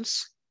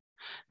permissions.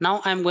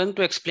 Now I'm going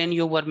to explain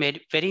you one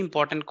very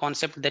important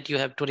concept that you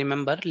have to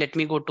remember. Let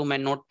me go to my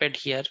notepad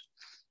here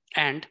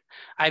and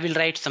I will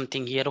write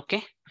something here.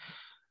 Okay.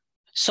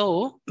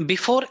 So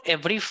before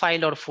every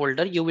file or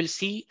folder, you will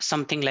see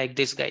something like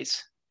this,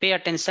 guys. Pay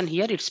attention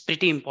here. It's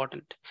pretty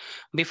important.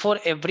 Before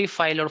every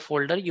file or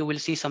folder, you will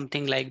see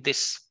something like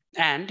this.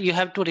 And you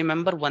have to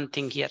remember one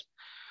thing here.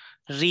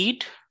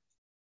 Read.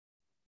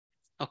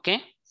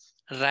 Okay.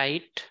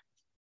 Write.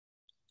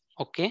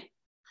 Okay.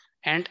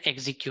 And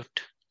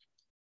execute.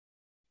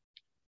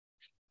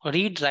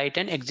 Read, write,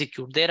 and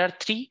execute. There are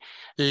three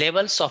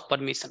levels of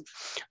permission.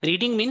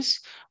 Reading means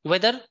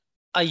whether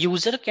a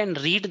user can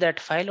read that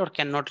file or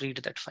cannot read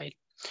that file.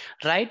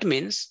 Write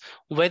means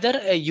whether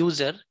a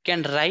user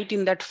can write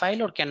in that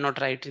file or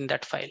cannot write in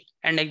that file.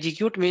 And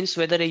execute means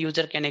whether a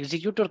user can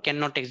execute or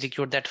cannot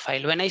execute that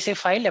file. When I say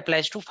file,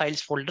 applies to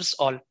files, folders,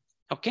 all.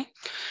 Okay.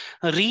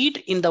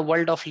 Read in the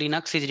world of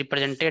Linux is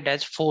represented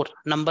as 4,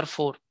 number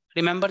 4.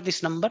 Remember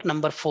this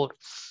number 4.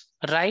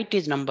 Write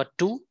is number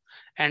 2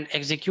 and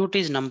execute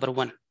is number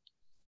 1.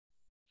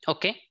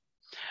 Okay.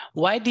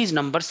 Why these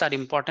numbers are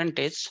important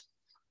is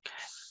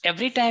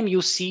every time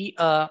you see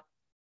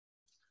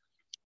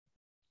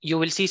you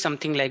will see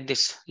something like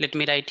this. Let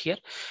me write here.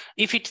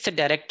 If it's a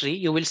directory,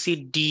 you will see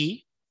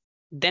D,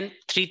 then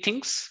 3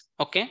 things.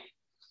 Okay.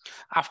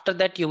 After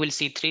that, you will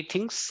see 3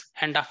 things.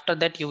 And after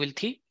that, you will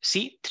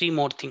see 3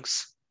 more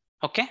things.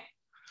 Okay.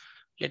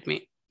 Let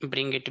me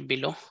bring it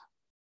below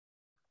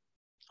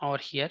or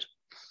here.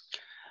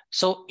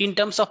 So in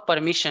terms of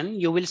permission,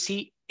 you will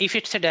see if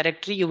it's a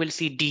directory, you will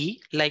see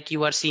D like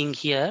you are seeing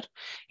here.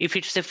 If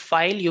it's a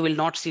file, you will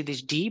not see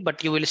this D,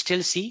 but you will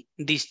still see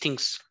these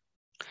things.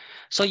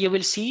 So you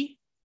will see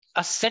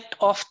a set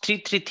of three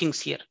things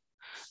here.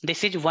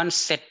 This is one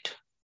set.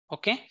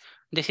 Okay.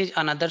 This is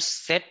another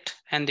set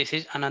and this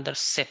is another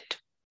set.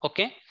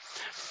 Okay.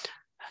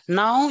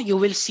 Now you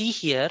will see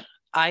here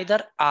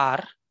either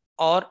R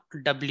or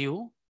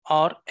W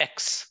or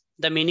X.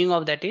 The meaning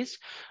of that is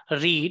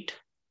read,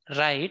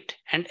 write,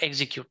 and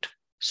execute.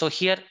 So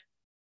here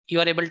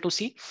you are able to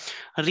see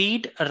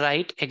read,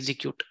 write,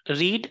 execute,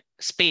 read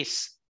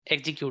space,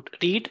 execute,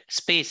 read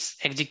space,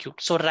 execute.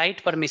 So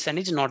write permission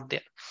is not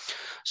there.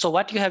 So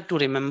what you have to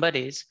remember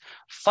is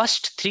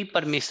first 3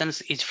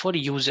 permissions is for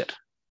user.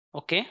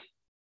 Okay.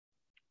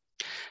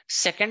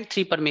 Second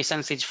 3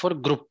 permissions is for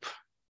group.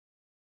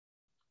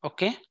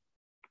 Okay.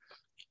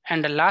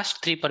 And the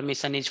last 3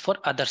 permission is for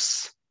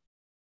others.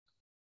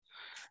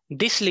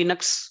 This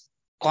Linux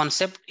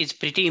concept is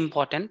pretty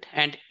important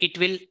and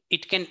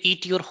it can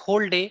eat your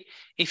whole day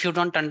if you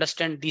don't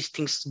understand these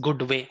things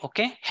good way.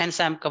 Okay. Hence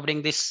I'm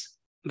covering this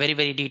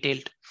very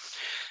detailed.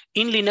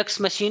 In Linux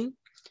machine,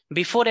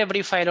 before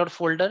every file or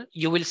folder,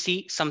 you will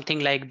see something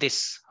like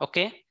this.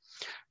 Okay.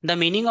 The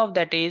meaning of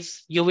that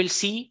is you will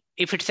see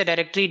if it's a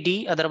directory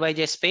D, otherwise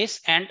a space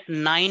and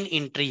 9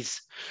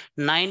 entries.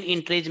 9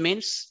 entries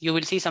means you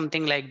will see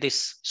something like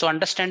this. So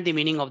understand the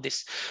meaning of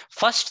this.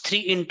 First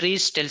 3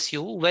 entries tells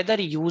you whether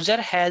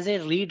user has a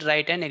read,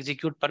 write, and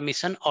execute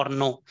permission or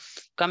no.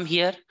 Come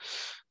here.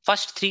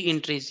 First 3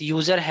 entries,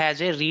 user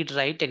has a read,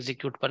 write,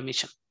 execute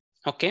permission.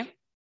 Okay.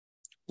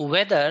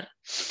 Whether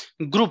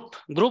group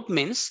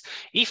means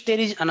if there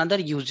is another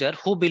user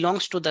who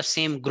belongs to the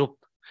same group,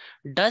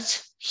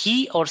 does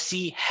he or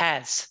she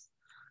has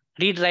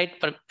read,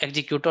 write,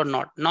 execute or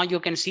not? Now you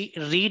can see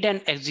read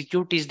and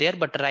execute is there,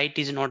 but write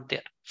is not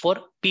there. For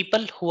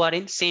people who are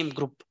in same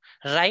group,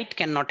 write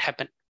cannot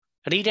happen.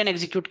 Read and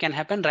execute can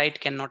happen, write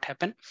cannot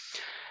happen.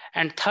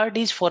 And third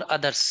is for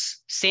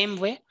others. Same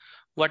way,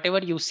 whatever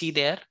you see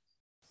there,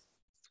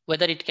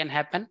 whether it can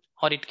happen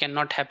or it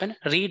cannot happen,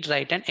 read,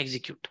 write, and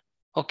execute.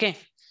 Okay.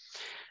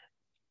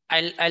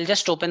 I'll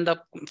just open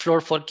the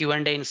floor for Q&A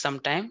in some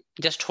time.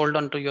 Just hold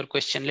on to your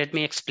question. Let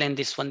me explain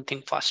this one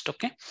thing fast.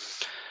 Okay.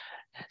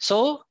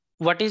 So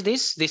what is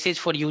this? This is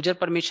for user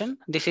permission.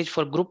 This is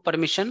for group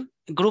permission.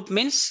 Group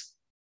means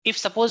if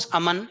suppose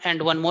Aman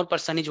and one more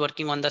person is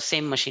working on the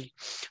same machine,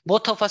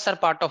 both of us are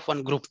part of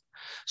one group.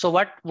 So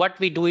what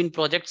we do in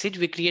projects is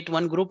we create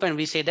one group and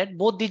we say that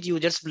both these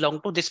users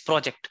belong to this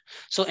project.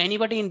 So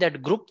anybody in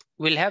that group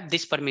will have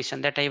this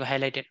permission that I've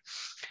highlighted.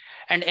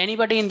 And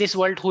anybody in this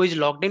world who is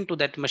logged into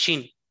that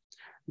machine,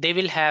 they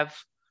will have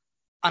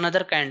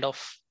another kind of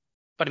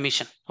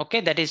permission. Okay,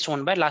 that is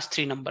shown by last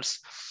 3 numbers.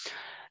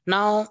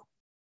 Now,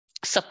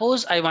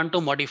 suppose I want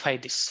to modify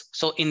this.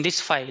 So in this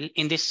file,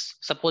 in this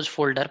suppose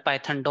folder,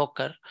 Python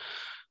Docker,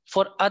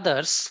 for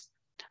others,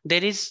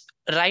 there is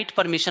write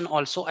permission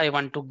also I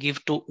want to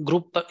give to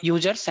group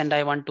users and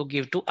I want to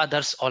give to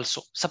others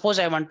also. Suppose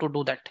I want to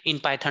do that in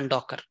Python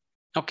Docker,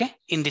 okay,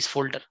 in this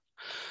folder.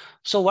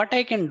 So what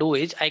I can do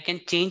is I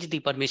can change the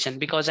permission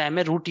because I am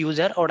a root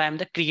user or I am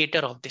the creator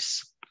of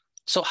this.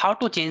 So how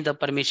to change the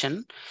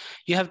permission?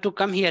 You have to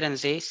come here and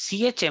say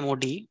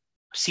chmod,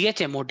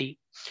 chmod,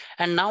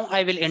 and now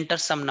I will enter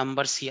some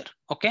numbers here.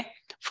 Okay.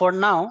 For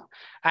now,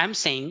 I'm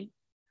saying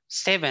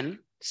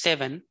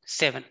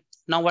 777.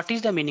 Now, what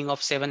is the meaning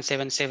of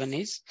 777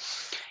 is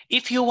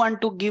if you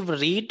want to give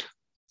read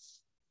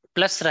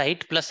plus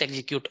write plus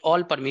execute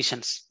all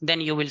permissions, then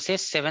you will say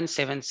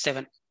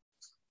 777.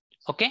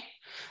 Okay.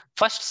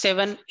 First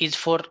 7 is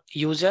for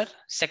user,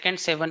 second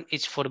 7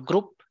 is for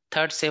group,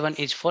 third 7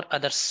 is for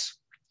others.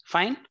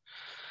 Fine.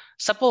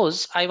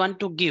 Suppose I want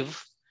to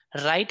give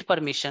write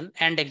permission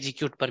and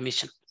execute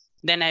permission.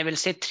 Then I will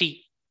say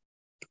 3,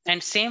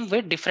 and same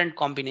with different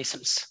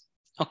combinations.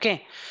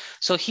 Okay.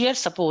 So here,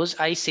 suppose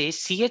I say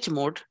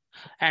chmod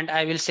and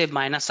I will say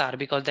 -r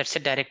because that's a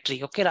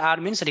directory. Okay. R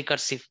means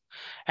recursive.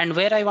 And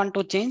where I want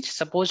to change,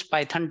 suppose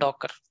Python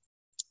Docker,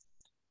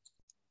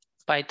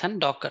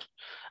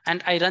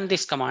 and I run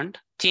this command,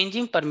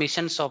 changing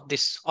permissions of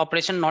this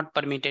operation not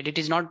permitted. It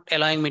is not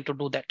allowing me to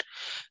do that.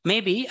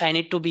 Maybe I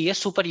need to be a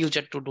super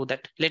user to do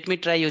that. Let me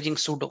try using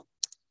sudo.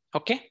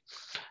 Okay.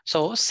 So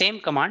same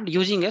command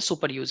using a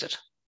super user.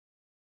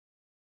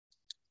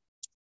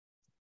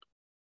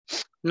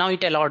 Now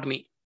it allowed me.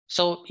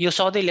 So you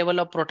saw the level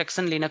of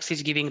protection Linux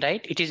is giving,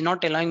 right? It is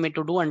not allowing me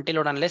to do until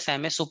or unless I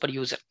am a super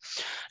user.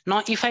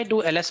 Now, if I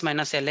do ls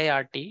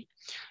 -lart,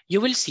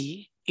 you will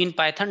see in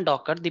Python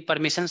Docker, the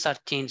permissions are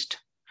changed.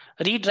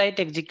 Read, write,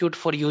 execute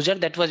for user,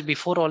 that was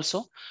before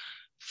also.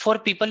 For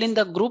people in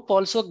the group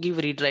also give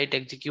read, write,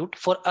 execute.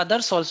 For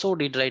others also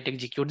read, write,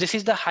 execute. This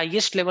is the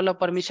highest level of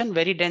permission,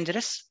 very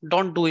dangerous.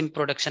 Don't do in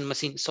production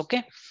machines,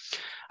 okay?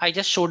 I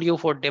just showed you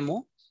for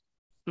demo.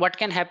 What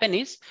can happen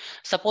is,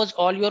 suppose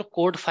all your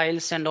code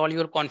files and all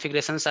your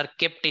configurations are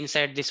kept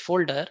inside this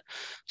folder.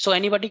 So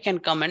anybody can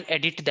come and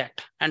edit that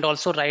and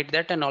also write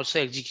that and also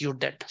execute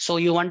that. So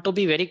you want to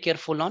be very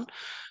careful on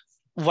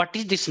what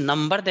is this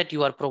number that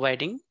you are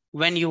providing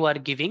when you are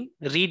giving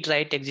read,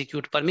 write,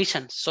 execute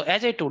permissions. So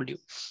as I told you,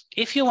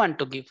 if you want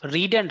to give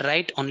read and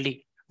write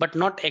only, but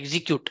not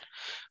execute,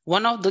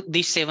 one of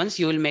these 7s,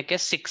 you will make a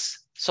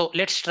 6. So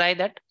let's try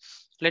that.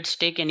 Let's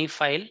take any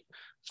file.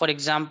 For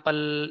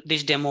example,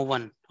 this demo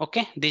 1.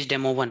 Okay, this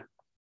demo 1.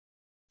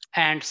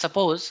 And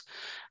suppose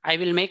I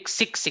will make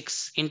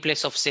 6 in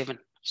place of 7.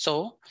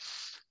 So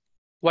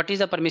what is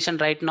the permission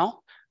right now?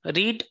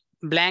 Read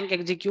blank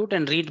execute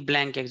and read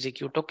blank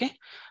execute. Okay.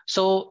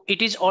 So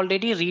it is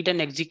already read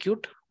and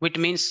execute, which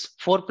means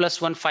 4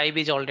 + 1, 5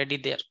 is already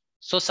there.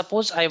 So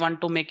suppose I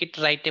want to make it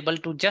writable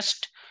to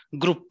just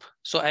group.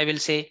 So I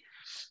will say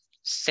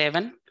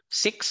 7,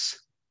 6,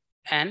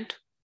 and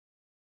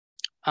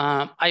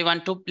I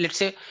want to, let's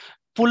say,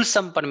 pull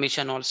some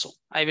permission also.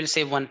 I will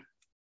say 1.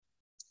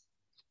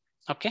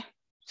 Okay.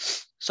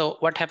 So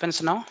what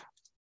happens now?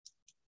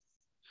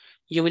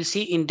 You will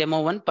see in demo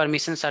 1,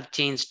 permissions are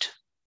changed.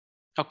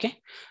 Okay.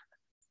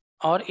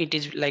 Or it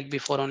is like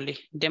before only.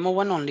 Demo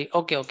 1 only.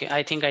 Okay. Okay.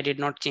 I think I did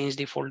not change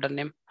the folder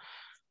name.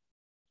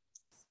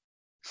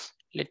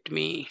 Let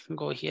me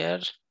go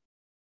here.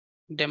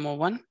 Demo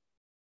 1.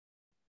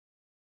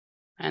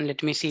 And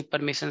let me see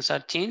permissions are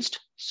changed.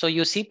 So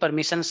you see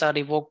permissions are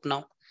revoked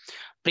now.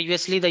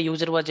 Previously, the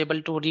user was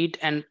able to read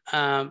and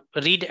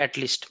read at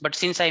least, but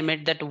since I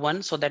made that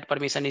 1, so that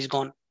permission is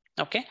gone.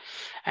 Okay.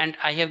 And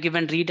I have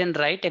given read and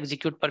write,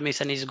 execute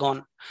permission is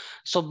gone.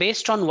 So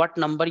based on what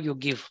number you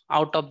give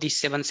out of these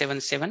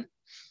 777,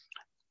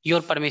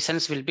 your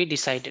permissions will be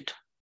decided.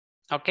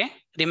 Okay.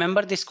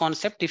 Remember this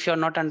concept. If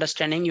you're not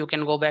understanding, you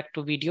can go back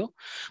to video,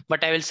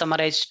 but I will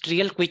summarize it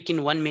real quick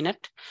in 1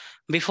 minute.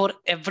 Before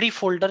every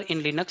folder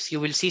in Linux, you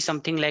will see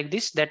something like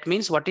this. That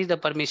means what is the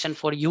permission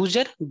for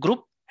user,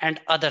 group,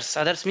 and others.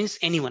 Others means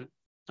anyone.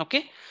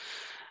 Okay.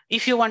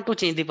 If you want to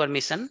change the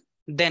permission,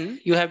 then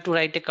you have to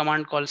write a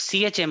command called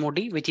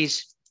chmod, which is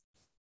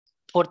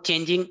for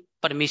changing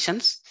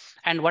permissions.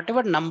 And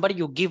whatever number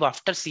you give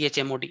after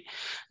chmod,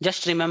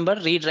 just remember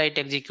read, write,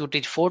 execute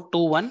is 4, 2,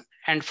 1.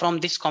 And from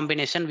this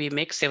combination, we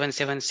make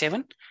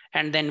 777,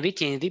 and then we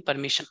change the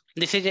permission.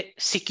 This is a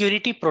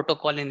security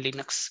protocol in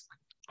Linux.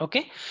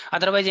 Okay.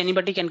 Otherwise,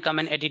 anybody can come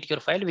and edit your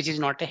file, which is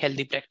not a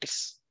healthy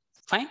practice.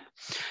 Fine.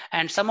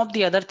 And some of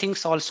the other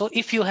things also,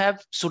 if you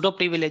have sudo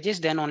privileges,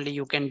 then only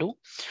you can do.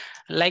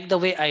 Like the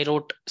way I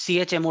wrote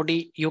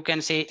chmod, you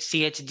can say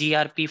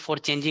chgrp for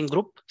changing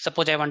group.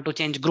 Suppose I want to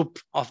change group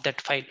of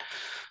that file.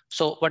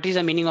 So what is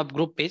the meaning of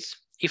group is,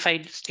 if I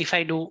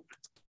do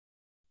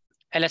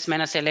ls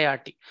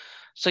 -lart,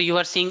 so you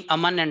are seeing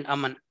Aman and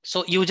Aman.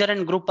 So user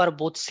and group are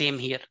both same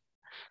here.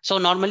 So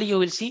normally you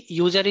will see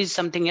user is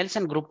something else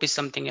and group is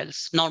something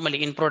else,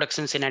 normally in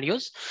production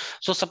scenarios.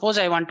 So suppose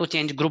I want to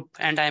change group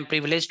and I am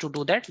privileged to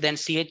do that, then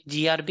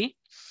chgrb.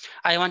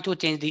 I want to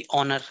change the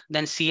owner,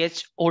 then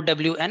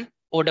chown,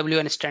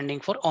 OWN standing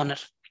for owner.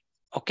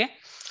 Okay.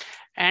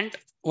 And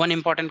one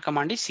important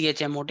command is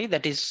chmod,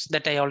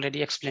 that I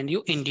already explained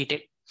you in detail.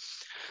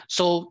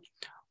 So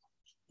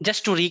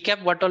just to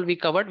recap what all we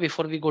covered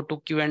before we go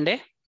to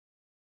Q&A,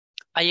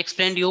 I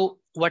explained you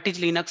what is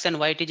Linux and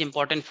why it is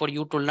important for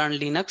you to learn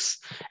Linux.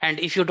 And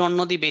if you don't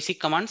know the basic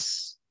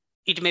commands,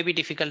 it may be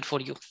difficult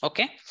for you.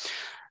 Okay.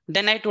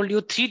 Then I told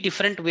you 3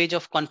 different ways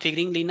of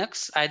configuring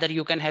Linux. Either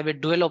you can have a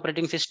dual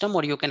operating system,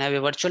 or you can have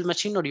a virtual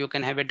machine, or you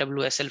can have a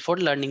WSL for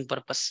learning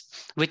purpose.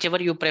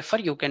 Whichever you prefer,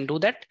 you can do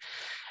that.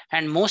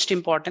 And most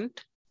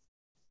important,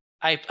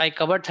 I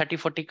covered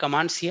 30-40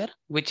 commands here,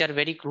 which are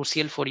very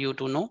crucial for you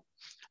to know.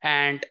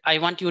 And I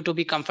want you to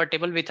be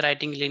comfortable with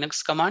writing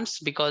Linux commands,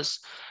 because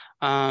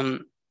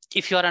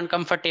if you are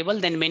uncomfortable,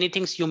 then many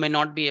things you may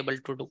not be able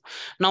to do.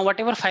 Now,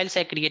 whatever files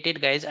I created,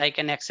 guys, I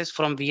can access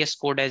from VS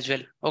Code as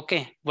well.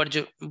 Okay,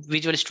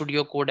 Visual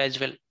Studio Code as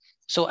well.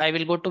 So I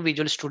will go to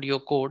Visual Studio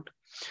Code,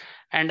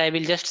 and I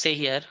will just say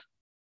here,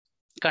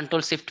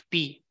 Control Shift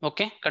P.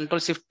 Okay, Control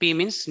Shift P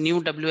means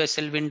new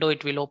WSL window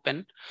it will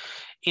open.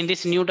 In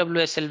this new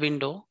WSL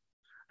window,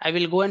 I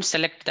will go and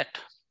select that.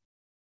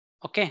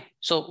 Okay,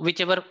 so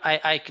whichever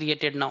I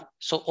created now.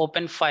 So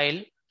open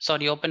file,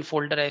 sorry, open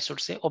folder, I should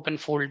say, open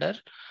folder.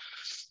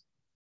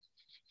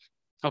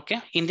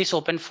 Okay, in this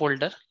open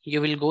folder, you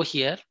will go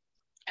here,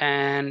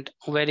 and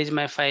where is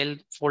my file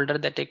folder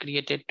that I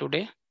created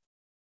today?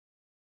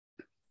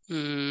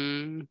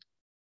 Why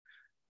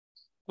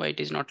it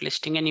is not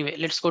listing? Anyway,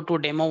 let's go to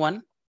demo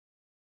 1.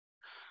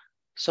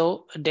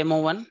 So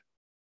demo 1,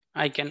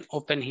 I can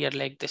open here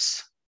like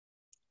this.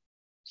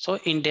 So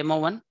in demo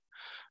 1,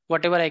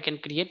 whatever I can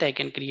create, I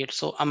can create.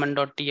 So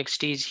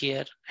aman.txt is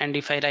here. And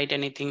if I write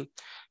anything,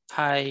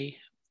 hi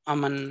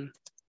Aman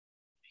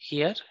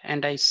here,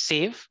 and I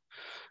save,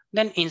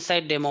 then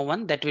inside demo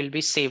 1 that will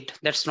be saved.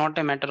 That's not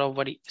a matter of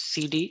worry.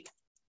 CD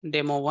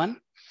demo 1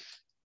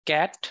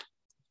 cat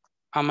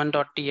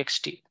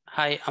aman.txt.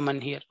 Hi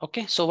Aman here.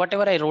 Okay, so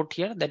whatever I wrote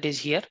here, that is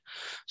here.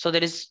 So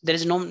there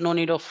is no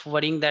need of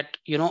worrying that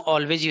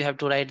always you have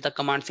to write the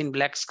commands in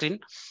black screen.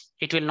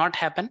 It will not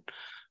happen,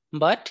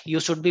 but you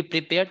should be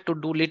prepared to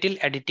do little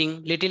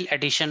editing, little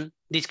addition,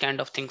 these kind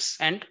of things,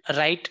 and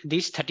write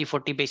these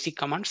 30-40 basic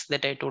commands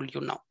that I told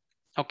you now.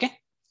 Okay,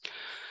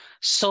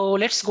 so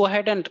let's go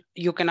ahead and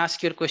you can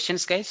ask your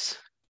questions, guys.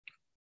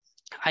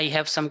 I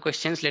have some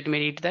questions. Let me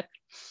read that.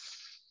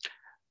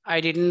 I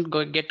didn't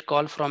get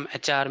call from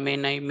HR.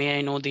 May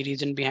I know the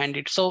reason behind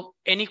it? So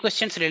any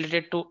questions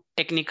related to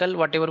technical,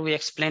 whatever we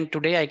explained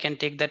today, I can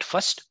take that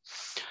first.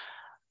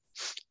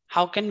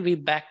 How can we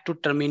back to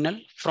terminal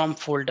from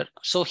folder?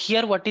 So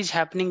here what is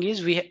happening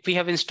is we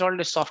have installed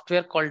a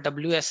software called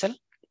WSL.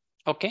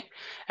 Okay,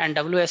 and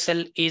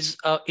WSL is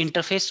an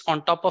interface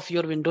on top of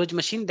your Windows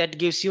machine that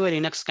gives you a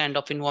Linux kind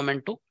of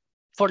environment too,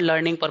 for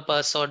learning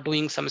purpose or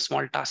doing some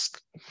small task.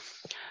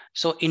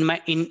 So in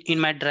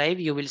my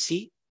drive, you will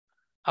see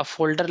a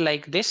folder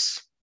like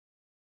this,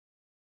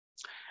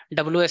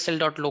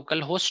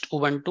 wsl.localhost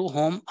ubuntu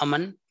home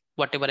aman,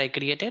 whatever I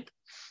created,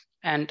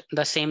 and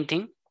the same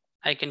thing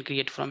I can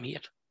create from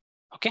here.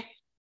 Okay,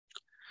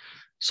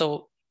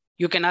 so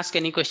you can ask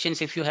any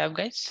questions if you have,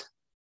 guys.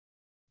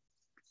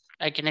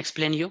 I can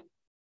explain you.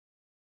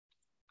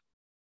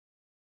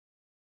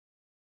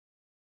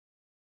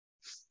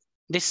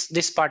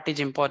 This part is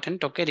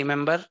important. Okay,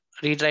 remember,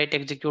 read, write,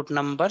 execute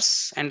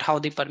numbers and how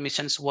the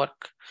permissions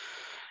work.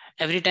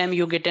 Every time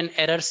you get an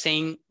error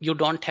saying you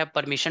don't have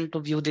permission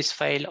to view this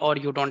file or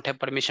you don't have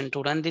permission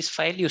to run this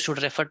file, you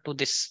should refer to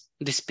this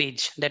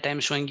page that I'm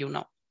showing you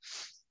now.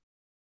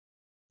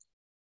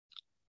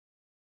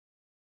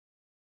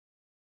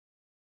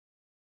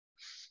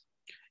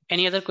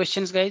 Any other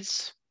questions,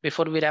 guys,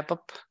 before we wrap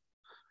up?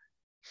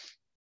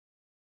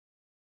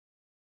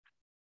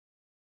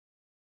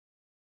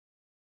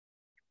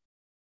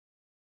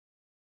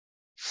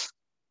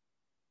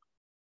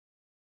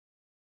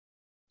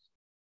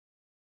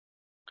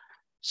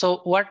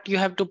 So what you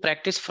have to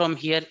practice from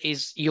here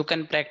is you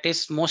can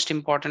practice most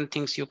important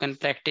things you can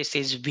practice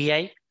is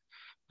VI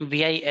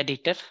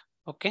editor.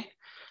 Okay,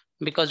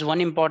 because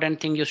one important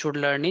thing you should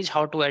learn is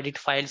how to edit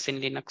files in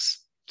Linux.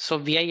 So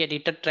VI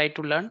editor, try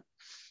to learn,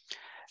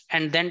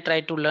 and then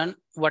try to learn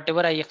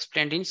whatever I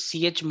explained in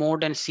ch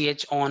mode and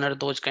ch honor,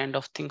 those kind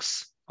of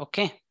things.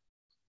 Okay,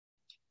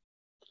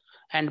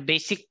 and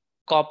basic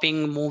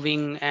copying,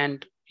 moving,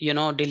 and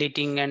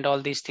deleting and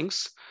all these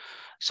things.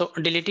 So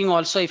deleting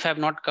also, if I have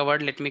not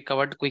covered, let me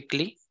cover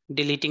quickly.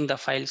 Deleting the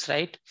files,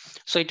 right?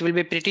 So it will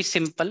be pretty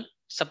simple.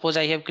 Suppose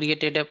I have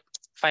created a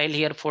file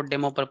here for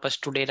demo purpose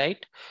today,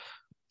 right?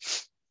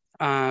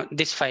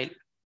 This file,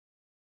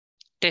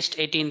 test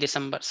 18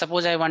 December.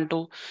 Suppose I want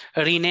to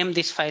rename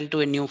this file to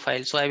a new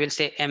file. So I will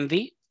say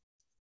mv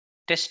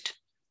test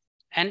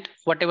and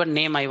whatever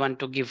name I want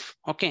to give.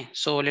 Okay,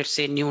 so let's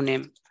say new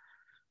name.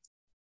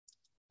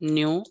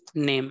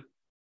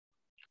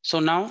 So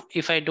now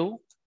if I do,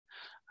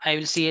 I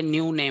will see a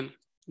new name.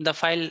 The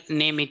file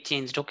name is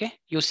changed. Okay,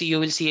 you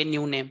will see a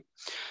new name.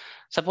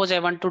 Suppose I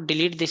want to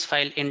delete this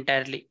file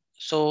entirely.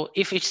 So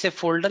if it's a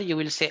folder, you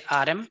will say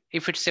rm.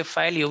 If it's a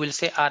file, you will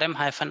say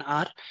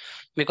rm-r,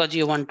 because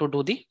you want to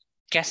do the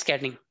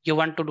cascading. You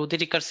want to do the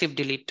recursive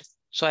delete.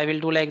 So I will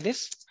do like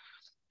this,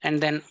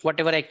 and then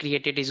whatever I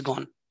created is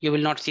gone. You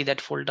will not see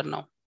that folder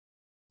now.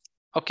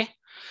 Okay,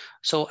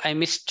 so I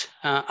missed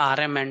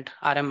rm and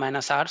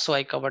rm-r, so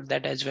I covered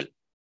that as well.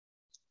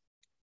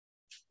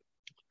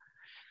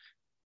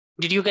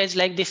 Did you guys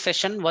like this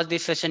session? Was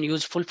this session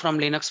useful from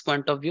Linux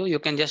point of view? You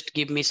can just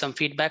give me some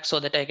feedback so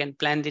that I can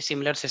plan the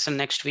similar session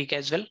next week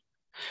as well.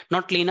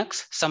 Not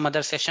Linux, some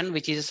other session,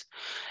 which is,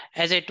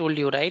 as I told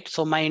you, right?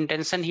 So my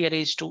intention here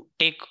is to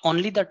take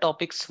only the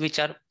topics which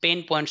are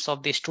pain points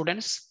of the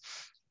students,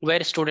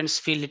 where students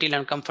feel little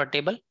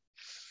uncomfortable.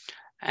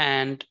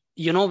 And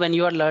you know, when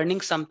you are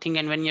learning something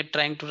and when you're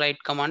trying to write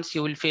commands,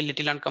 you will feel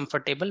little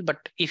uncomfortable. But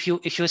if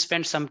you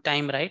spend some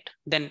time, right,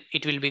 then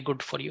it will be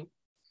good for you.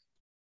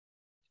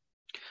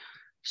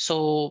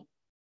 So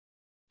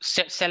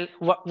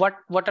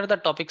what are the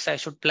topics I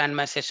should plan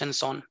my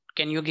sessions on?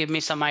 Can you give me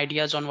some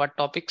ideas on what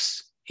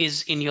topics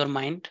is in your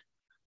mind?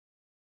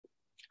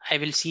 I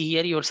will see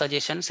here your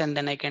suggestions and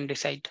then I can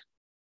decide.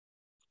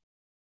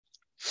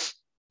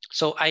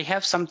 So I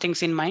have some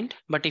things in mind,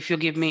 but if you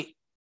give me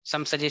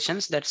some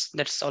suggestions,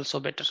 that's also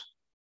better.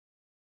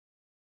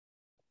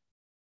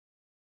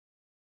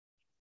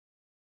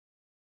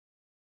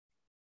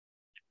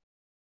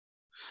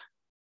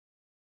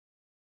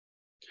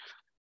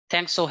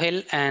 Thanks,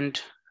 Sohail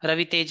and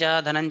Ravi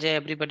Teja, Dhananjay,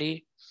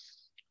 everybody.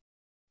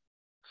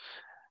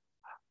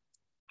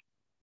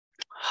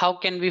 How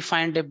can we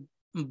find a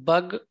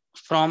bug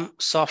from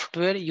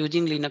software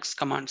using Linux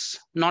commands?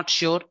 Not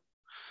sure.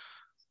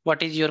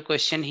 What is your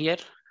question here,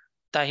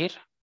 Tahir?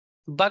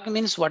 Bug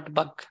means what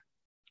bug?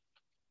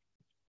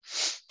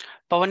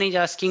 Pawan is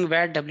asking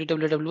where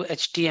www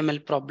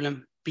HTML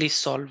problem. Please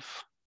solve.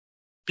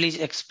 Please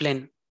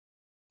explain.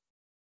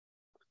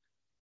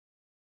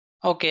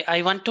 Okay,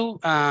 I want to.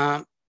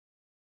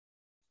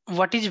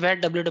 What is where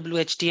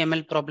www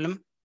HTML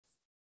problem?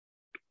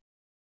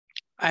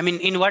 I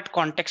mean, in what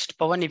context,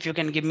 Pawan? If you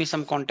can give me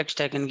some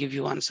context, I can give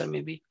you answer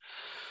maybe.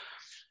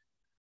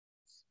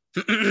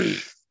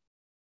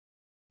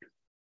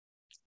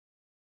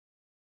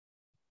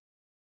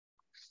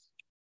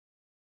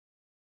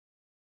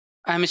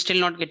 I'm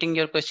still not getting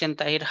your question,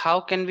 Tahir.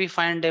 How can we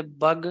find a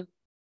bug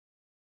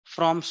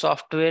from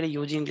software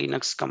using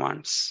Linux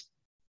commands?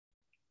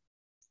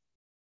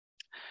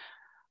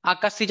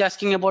 Akash is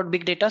asking about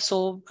big data.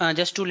 So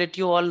just to let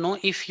you all know,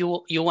 if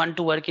you want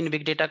to work in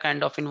big data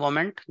kind of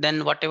environment,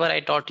 then whatever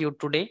I taught you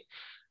today,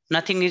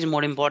 nothing is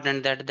more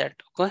important than that.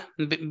 Okay,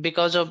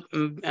 because of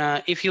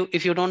if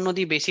you don't know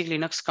the basic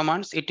Linux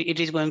commands, it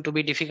is going to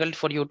be difficult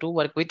for you to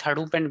work with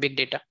Hadoop and big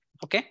data.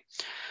 Okay,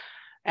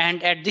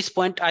 and at this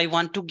point I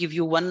want to give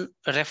you one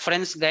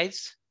reference,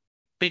 guys,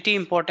 pretty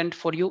important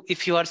for you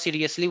if you are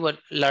seriously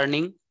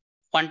learning,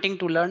 wanting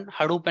to learn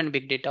Hadoop and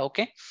big data.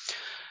 Okay,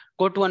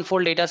 go to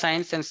Unfold Data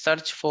Science and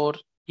search for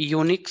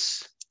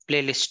Unix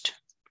playlist.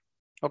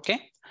 Okay,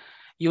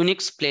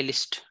 Unix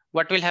playlist.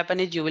 What will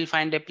happen is you will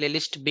find a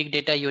playlist, big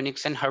data,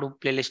 Unix and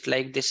Hadoop playlist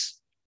like this.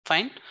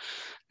 Fine.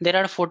 There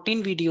are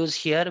 14 videos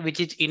here, which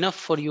is enough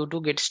for you to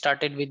get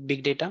started with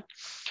big data.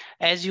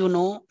 As you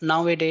know,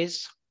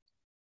 nowadays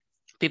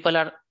people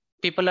are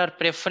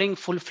preferring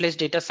full-fledged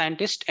data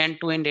scientist,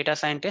 end-to-end data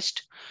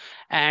scientist.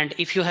 And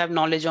if you have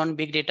knowledge on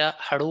big data,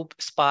 Hadoop,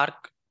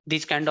 Spark,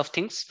 these kind of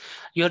things,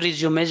 your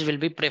resumes will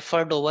be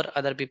preferred over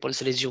other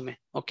people's resume.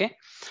 Okay,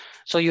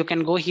 so you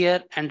can go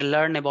here and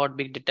learn about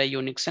big data,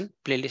 Unix and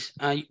playlist,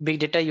 big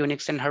data,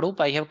 Unix and Hadoop.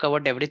 I have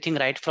covered everything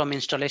right from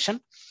installation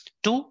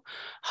to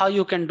how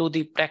you can do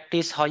the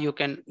practice, how you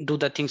can do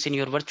the things in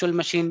your virtual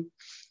machine.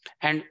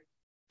 And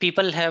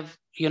people have,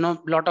 you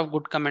know, lot of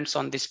good comments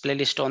on this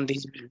playlist, on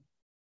this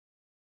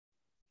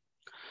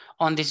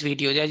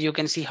video. As you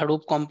can see,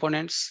 Hadoop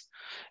components,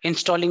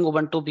 installing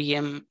Ubuntu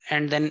VM,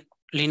 and then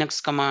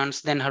Linux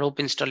commands, then Hadoop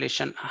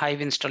installation,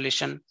 Hive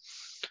installation.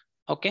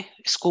 Okay,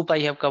 Scoop I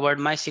have covered,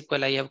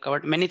 MySQL I have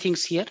covered, many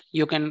things here.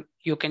 You can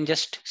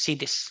just see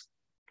this.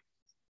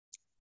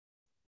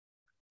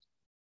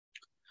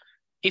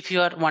 If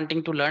you are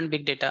wanting to learn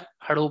big data,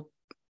 Hadoop,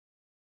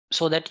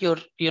 so that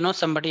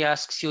somebody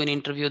asks you in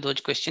interview those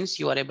questions,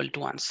 you are able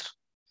to answer.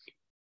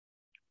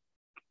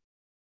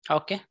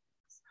 Okay.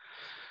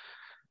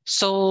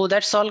 So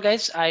that's all,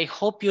 guys. I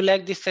hope you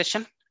like this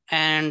session.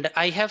 And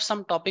I have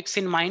some topics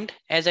in mind,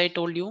 as I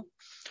told you.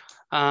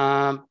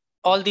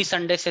 All the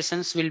Sunday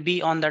sessions will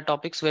be on the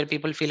topics where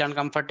people feel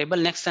uncomfortable.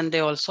 Next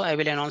Sunday also, I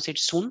will announce it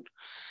soon.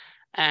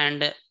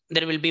 And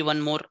there will be one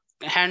more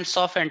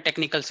hands-off and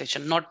technical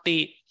session, not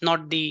the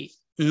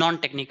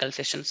non-technical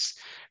sessions.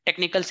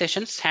 Technical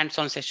sessions,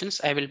 hands-on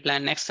sessions, I will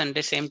plan next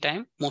Sunday, same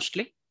time,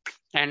 mostly.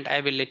 And I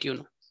will let you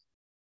know.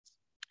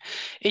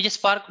 Is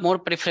Spark more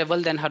preferable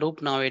than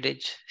Hadoop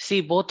nowadays?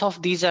 See, both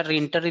of these are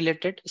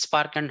interrelated,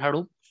 Spark and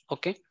Hadoop.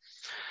 Okay.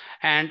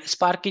 And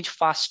Spark is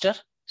faster.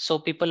 So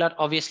people are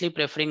obviously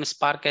preferring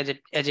Spark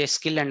as a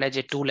skill and as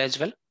a tool as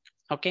well.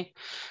 Okay.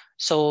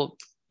 So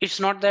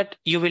it's not that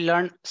you will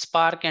learn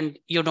Spark and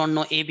you don't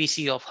know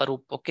ABC of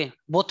Hadoop. Okay.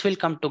 Both will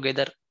come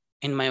together,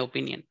 in my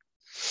opinion.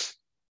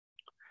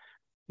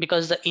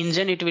 Because the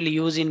engine it will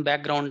use in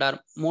background are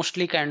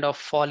mostly kind of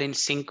fall in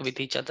sync with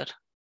each other.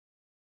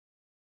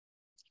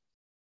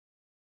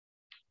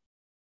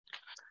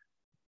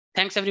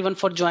 Thanks everyone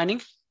for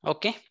joining.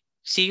 Okay.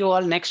 See you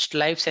all next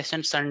live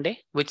session Sunday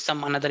with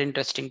some another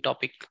interesting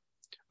topic.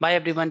 Bye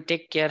everyone.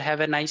 Take care.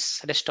 Have a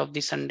nice rest of the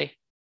Sunday.